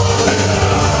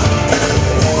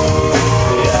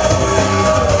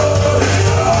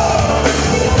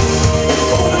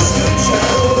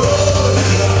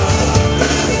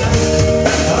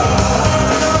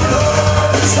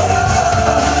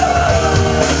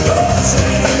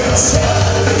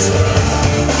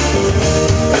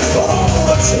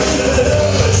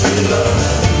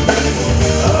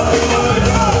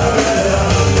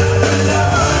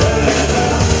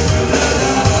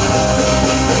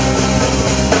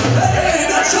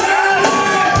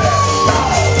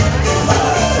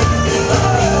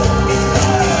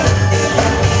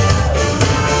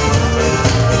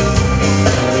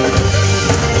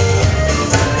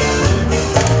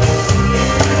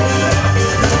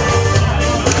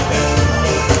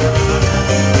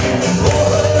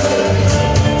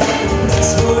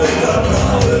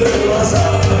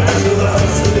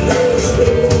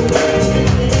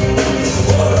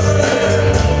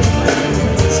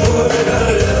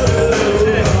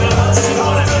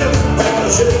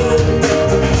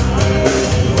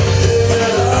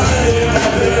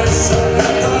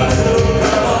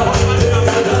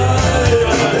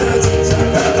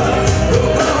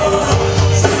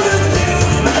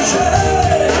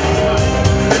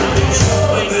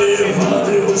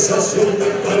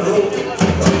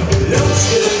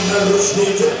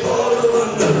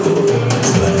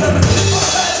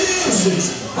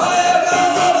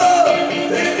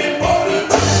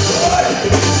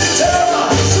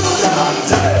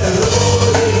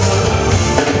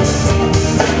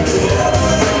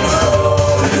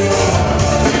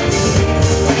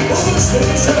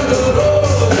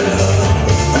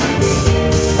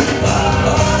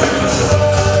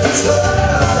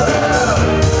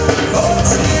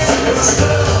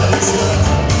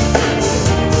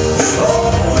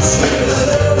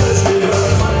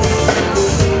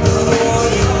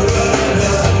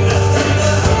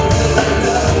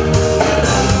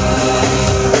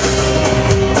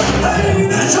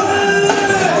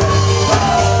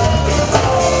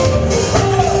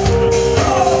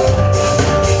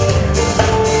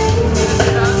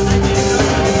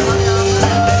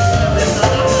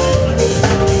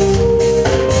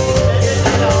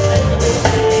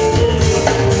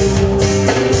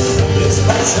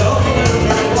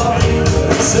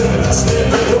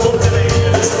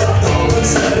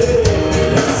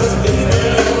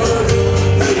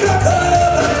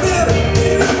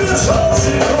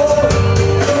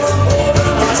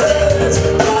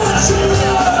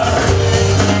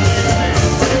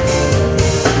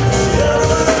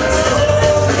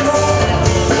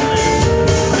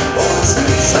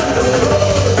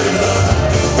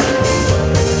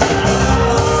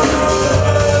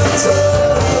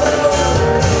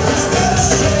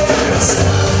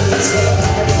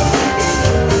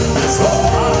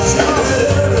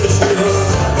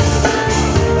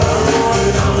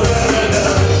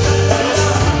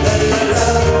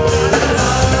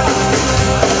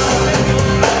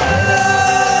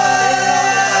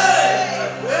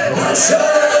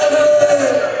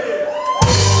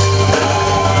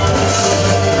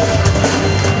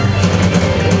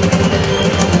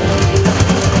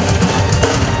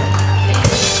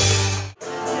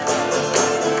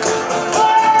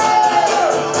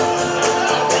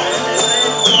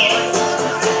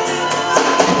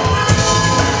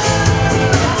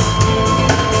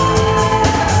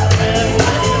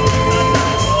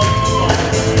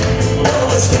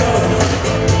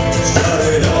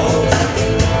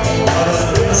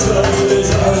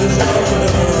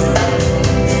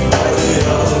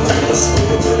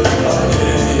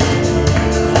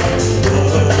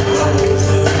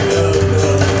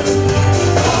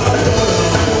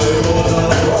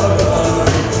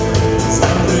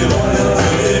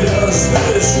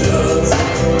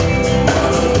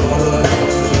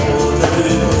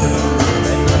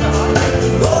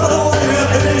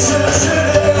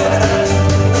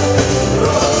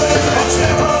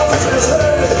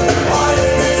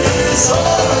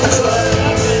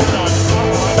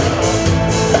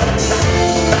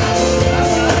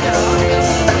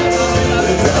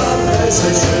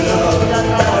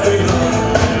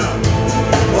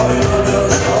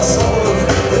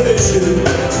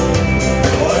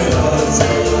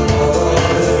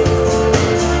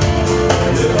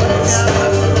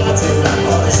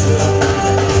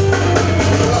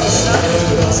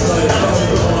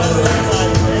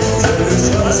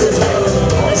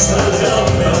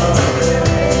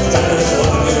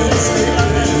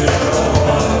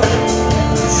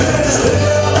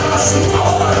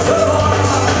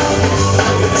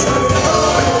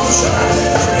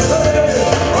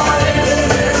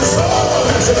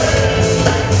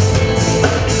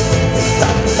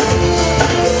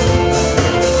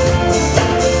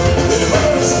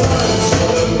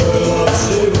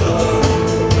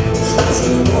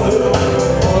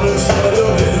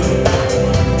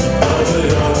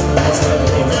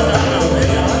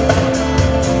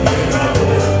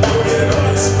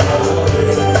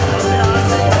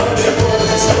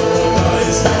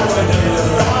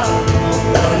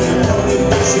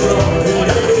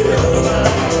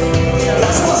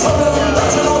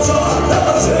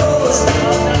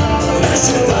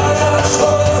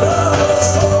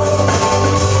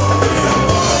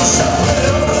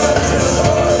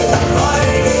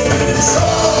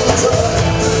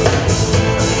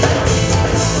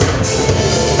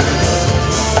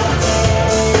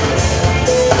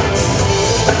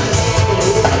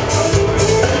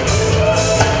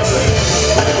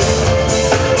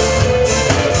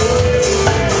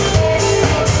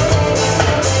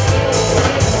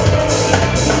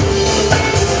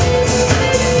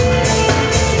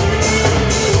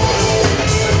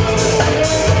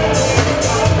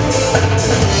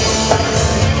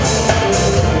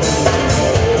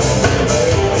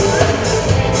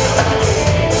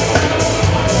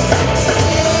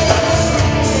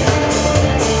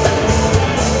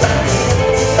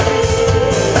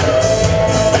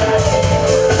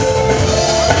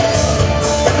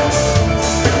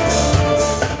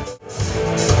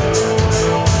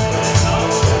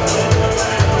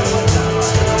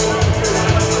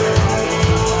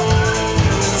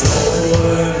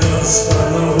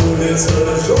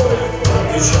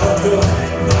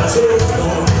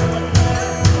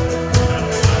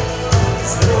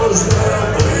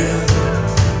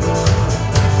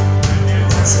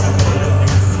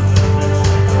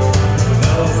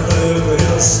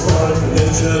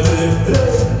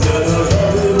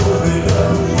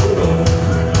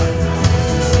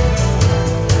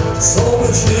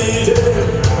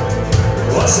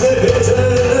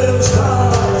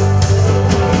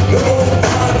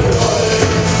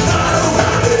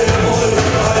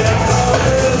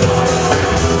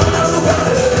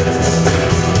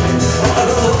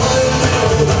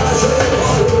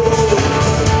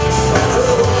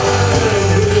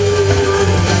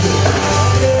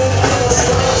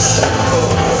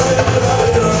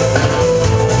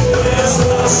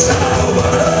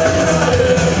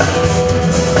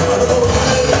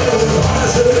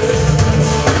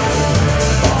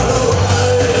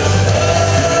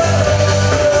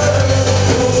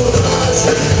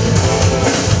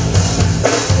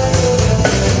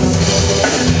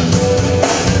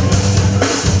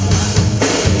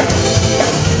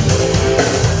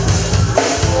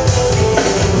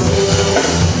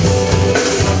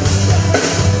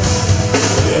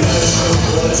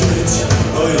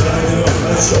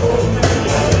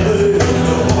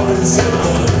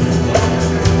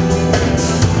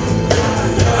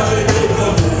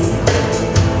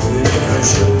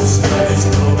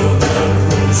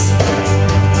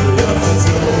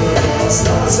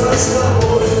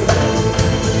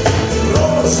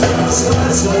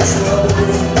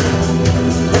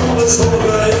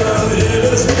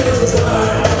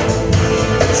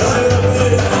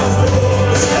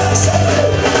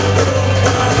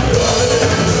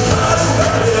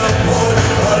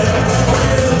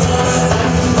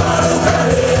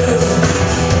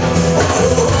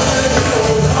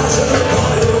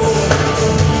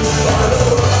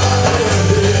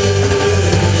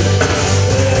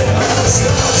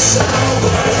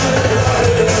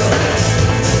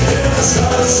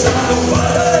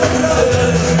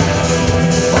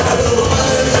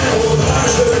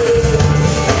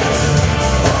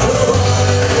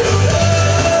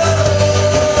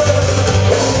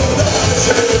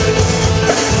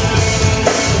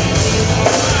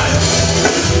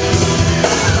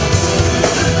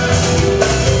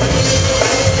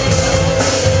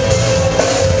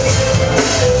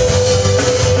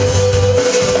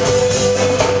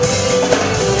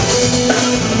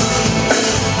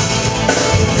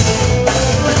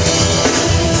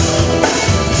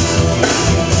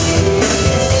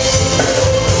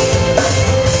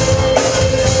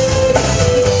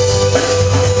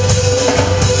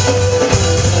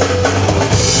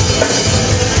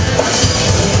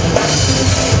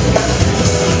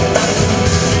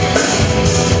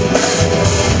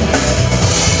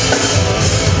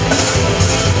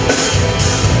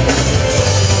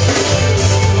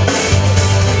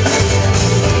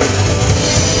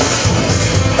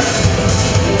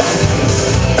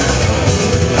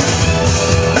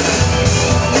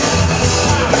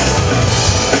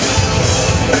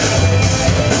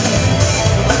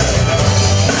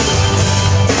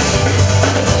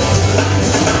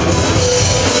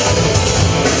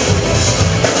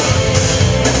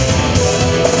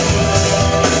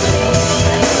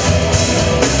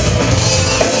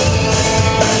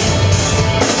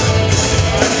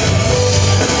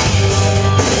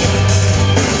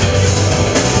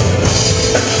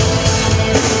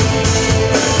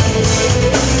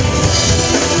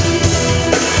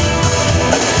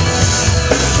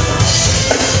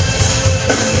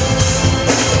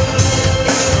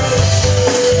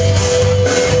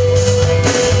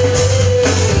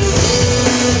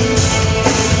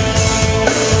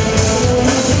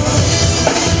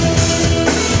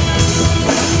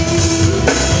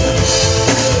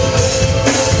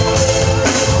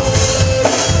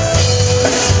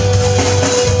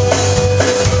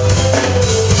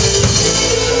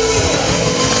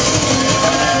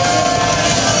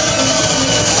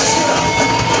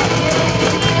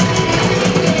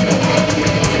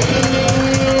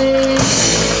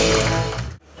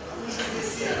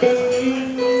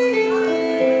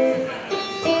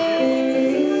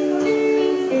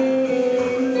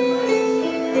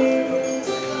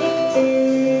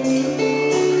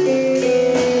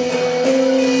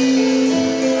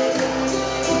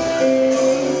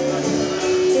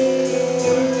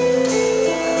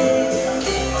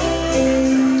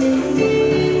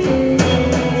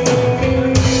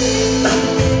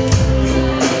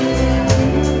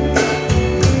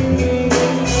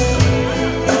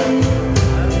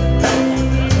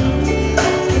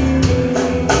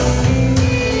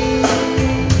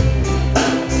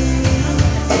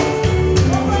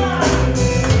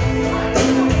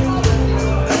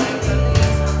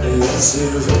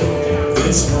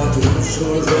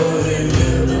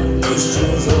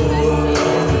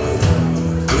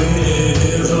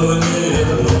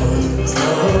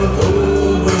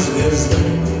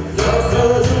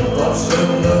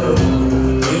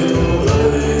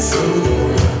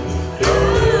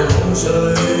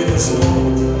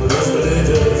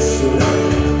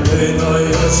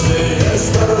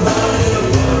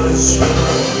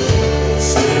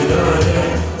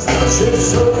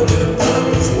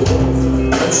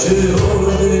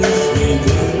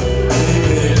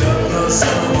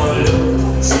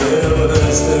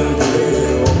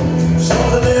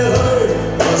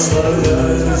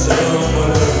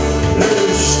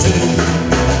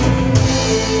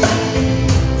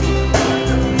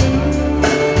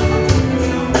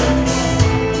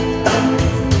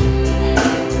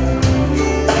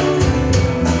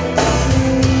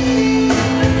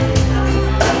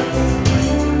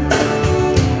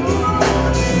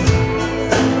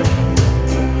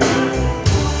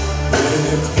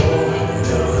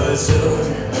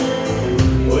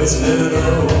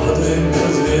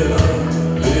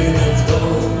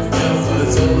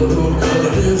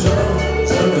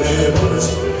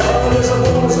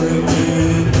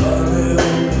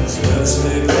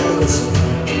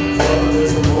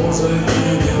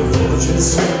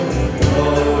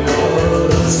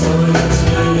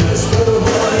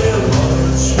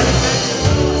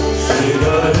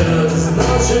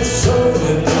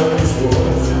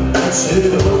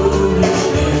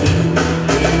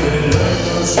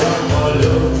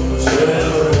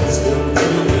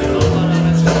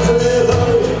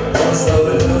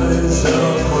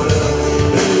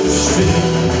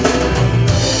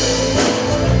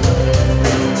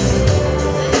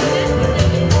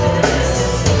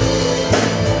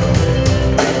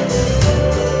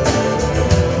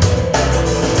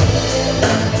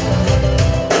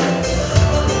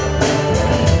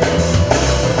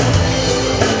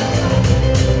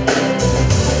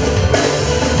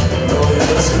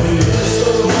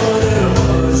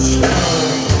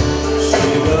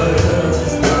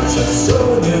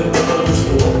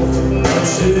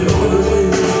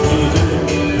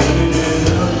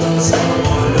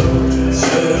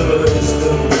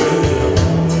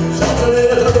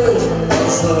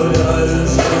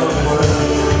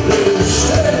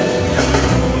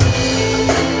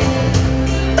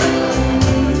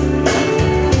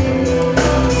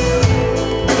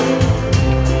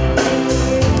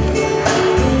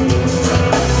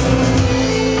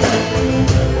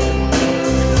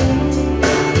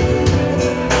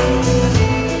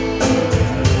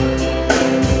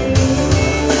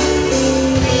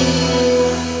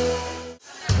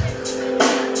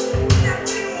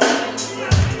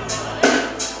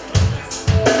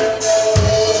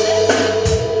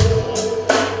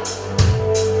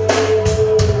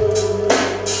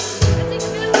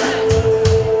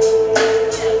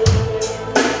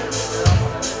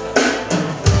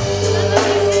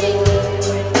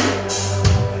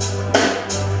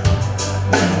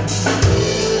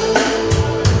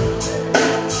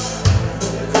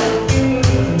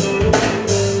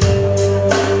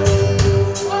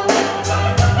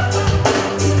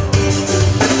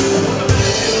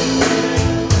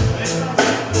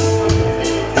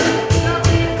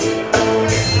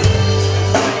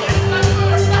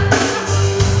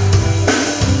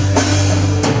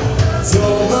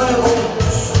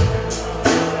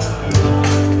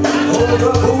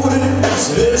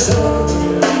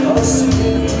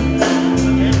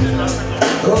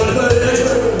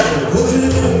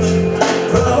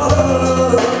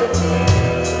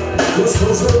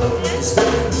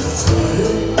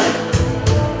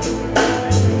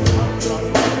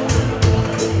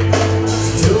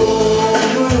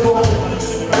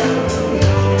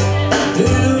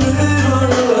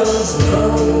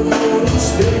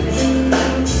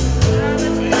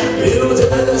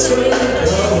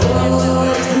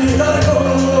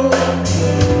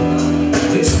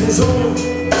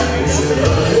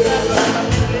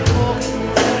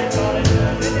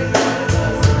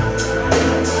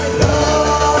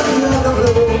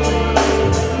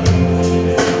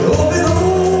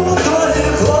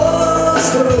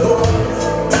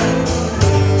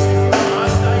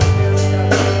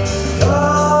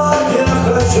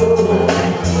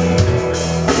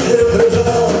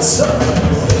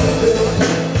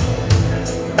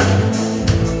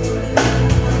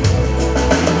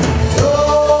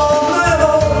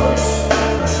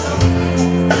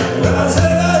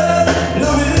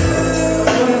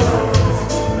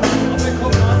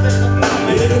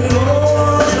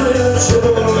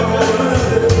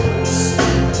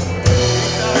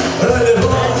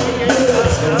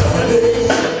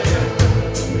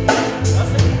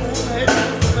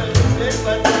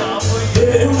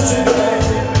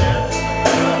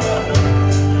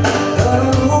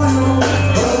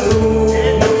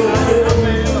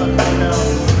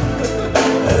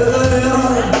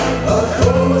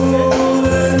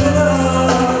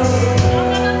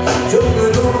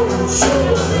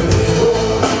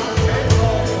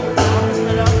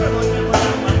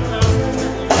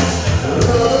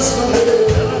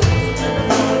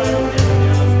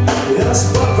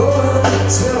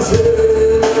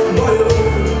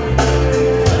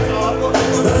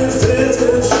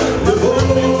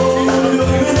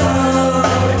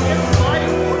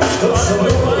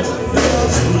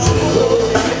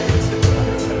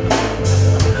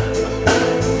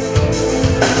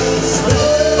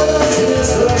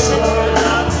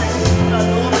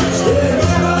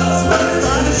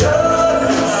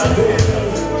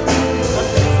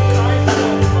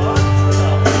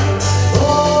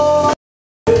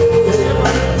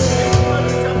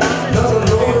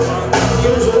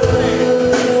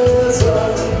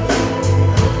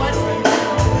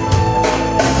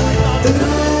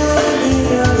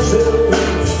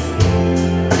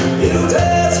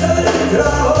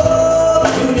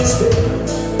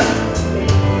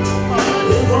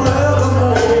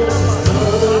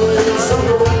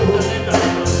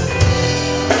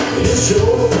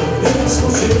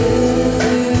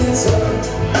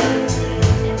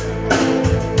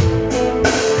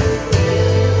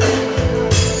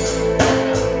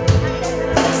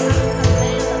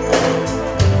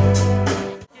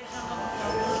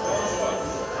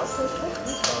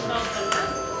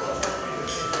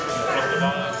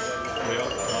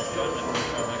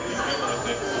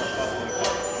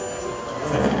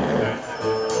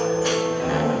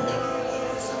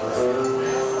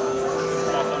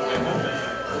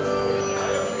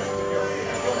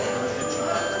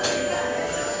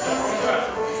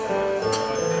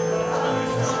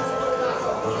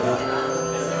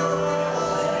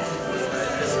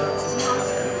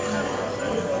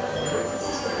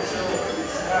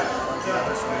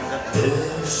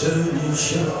 все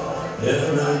ничего не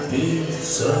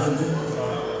написано.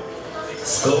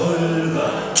 Сколько,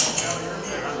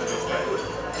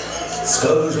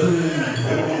 скажи,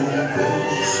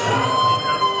 укуша,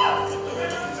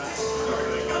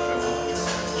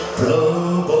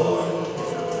 пробой.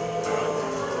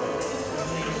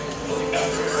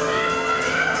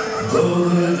 В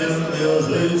городе мне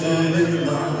жители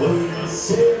на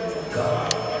высоках,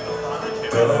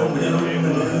 камнем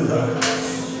лежать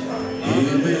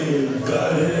или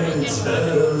гореть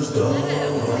звездой.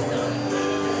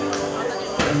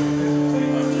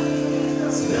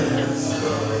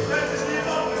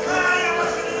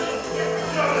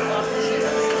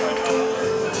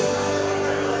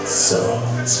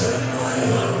 Солнце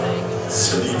мое,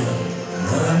 взгляни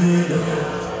на меня.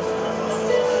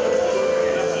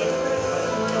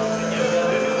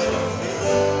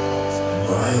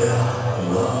 Моя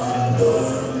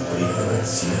ладонь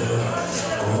превратилась в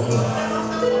кулак.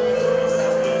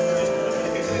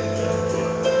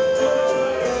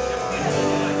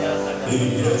 И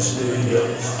если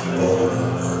есть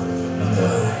порох,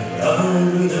 дай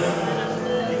огня.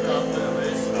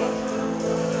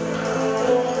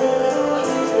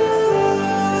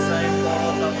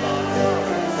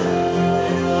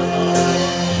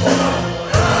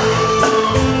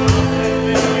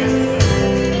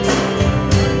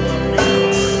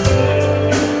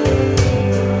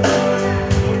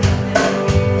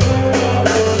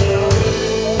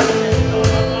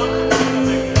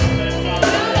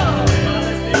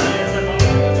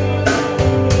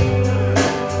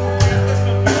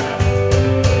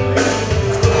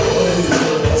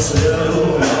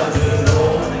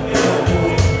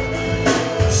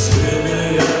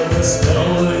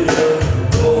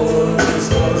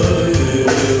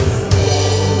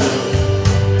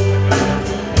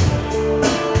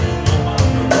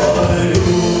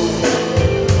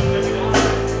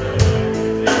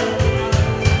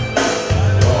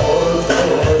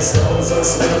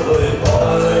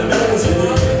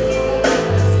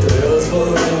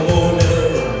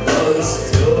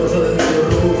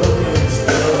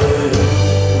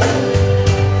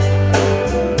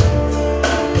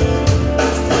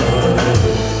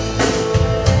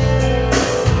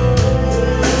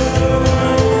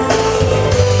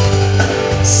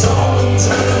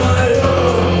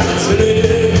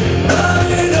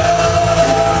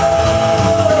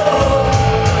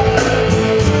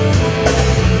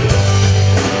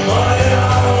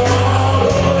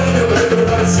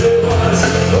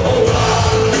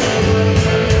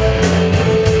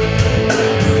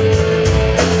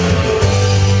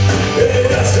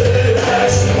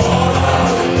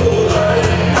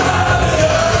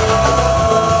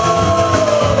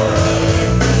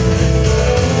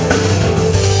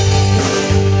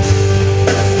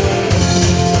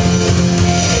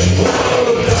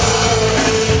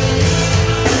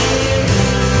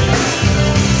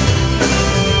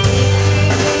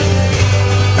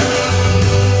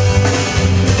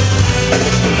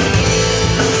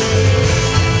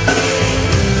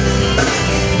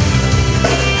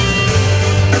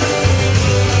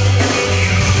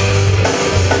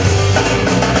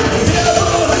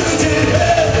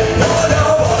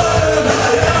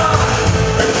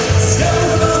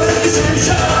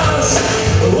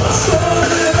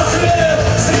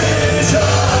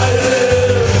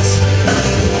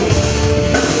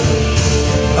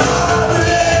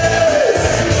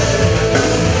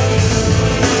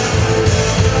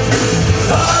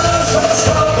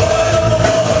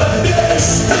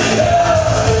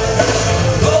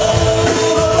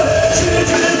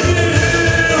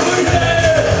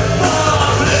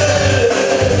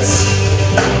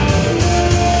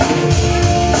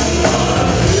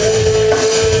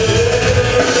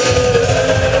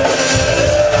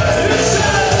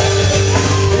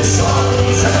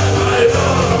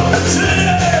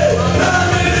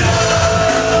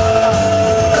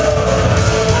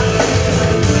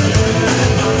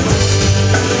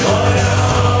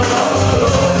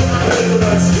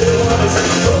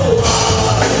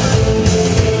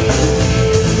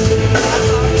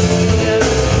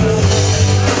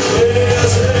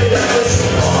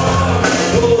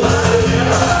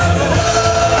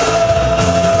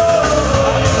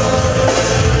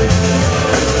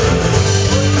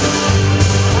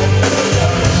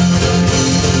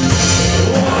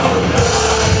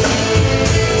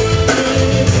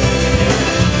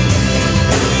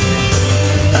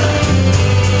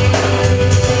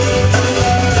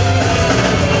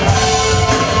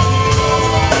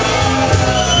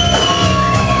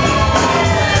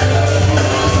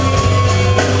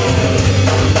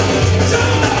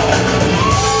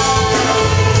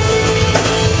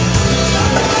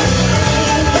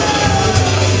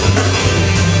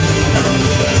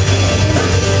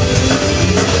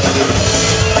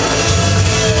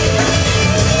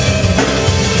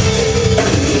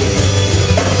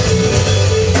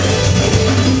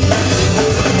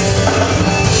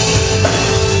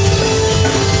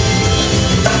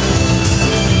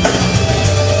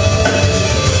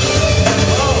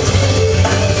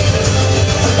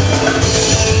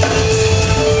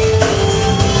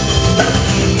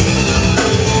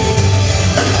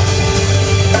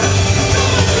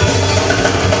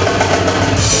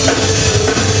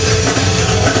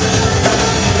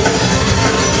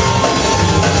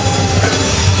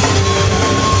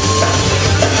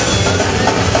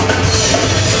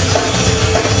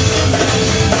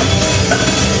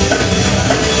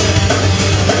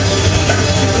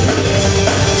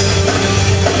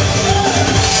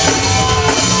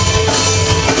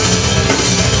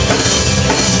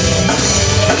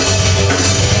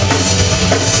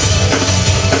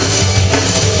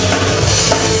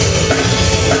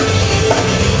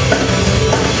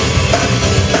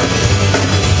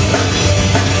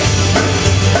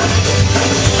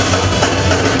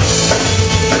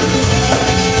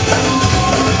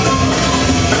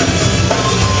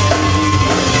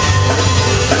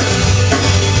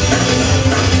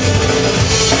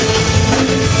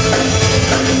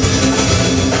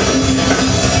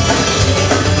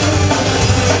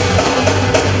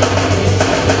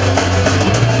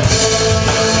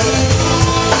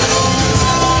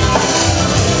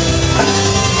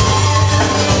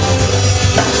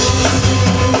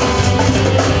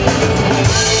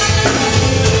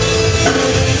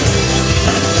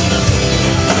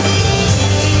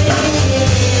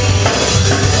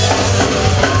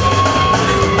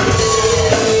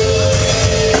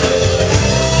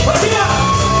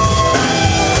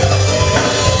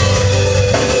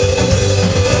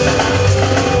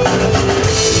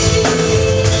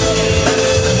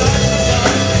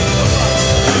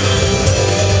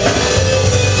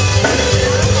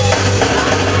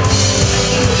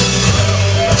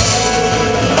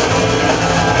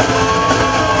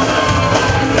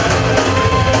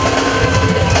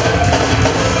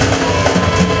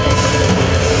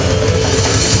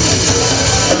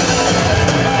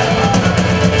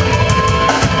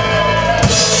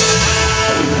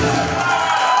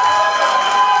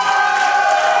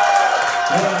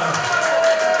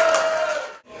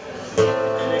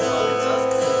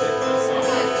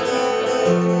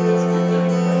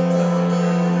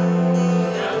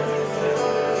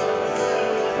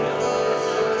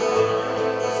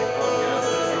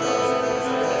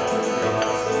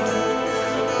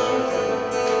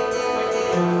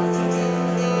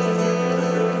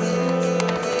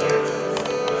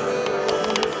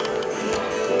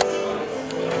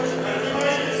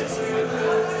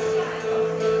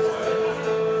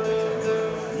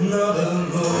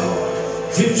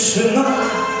 тишина,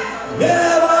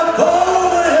 небо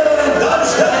полное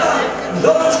дождя,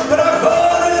 дождь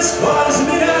проходит сквозь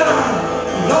меня,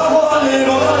 но боли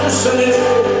больше нет.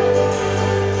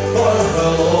 Под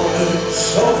холодный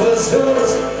шепот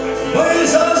звезд мы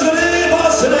зажгли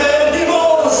последний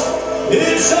мост,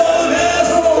 и все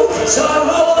бездну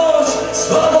сорвалось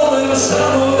свободным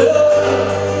самолет.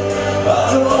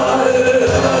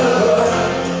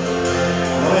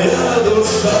 Моя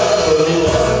душа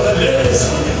была на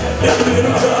лесу, я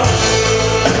бежал.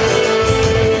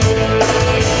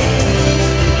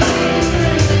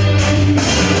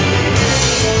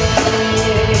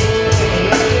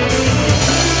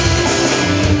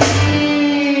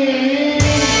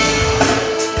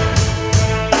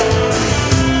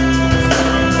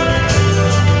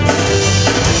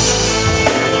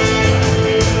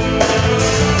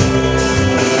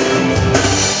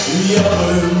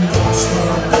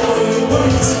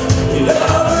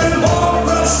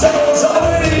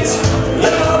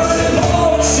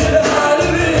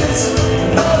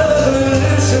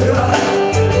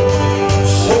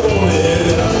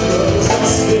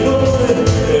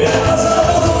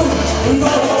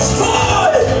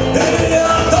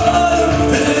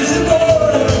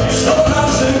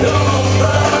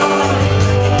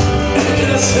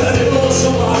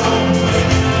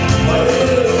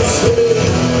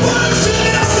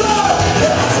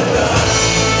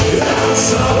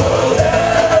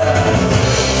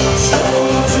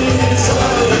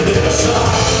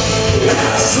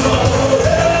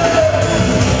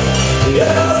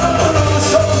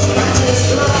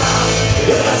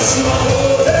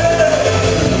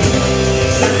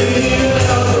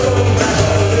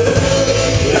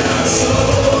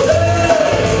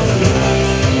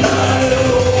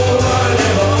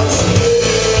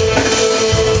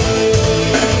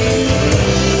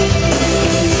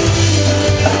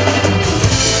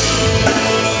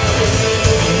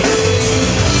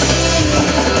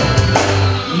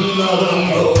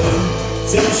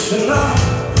 Тишина,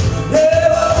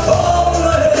 небо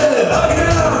полное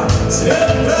огня, свет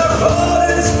проходит.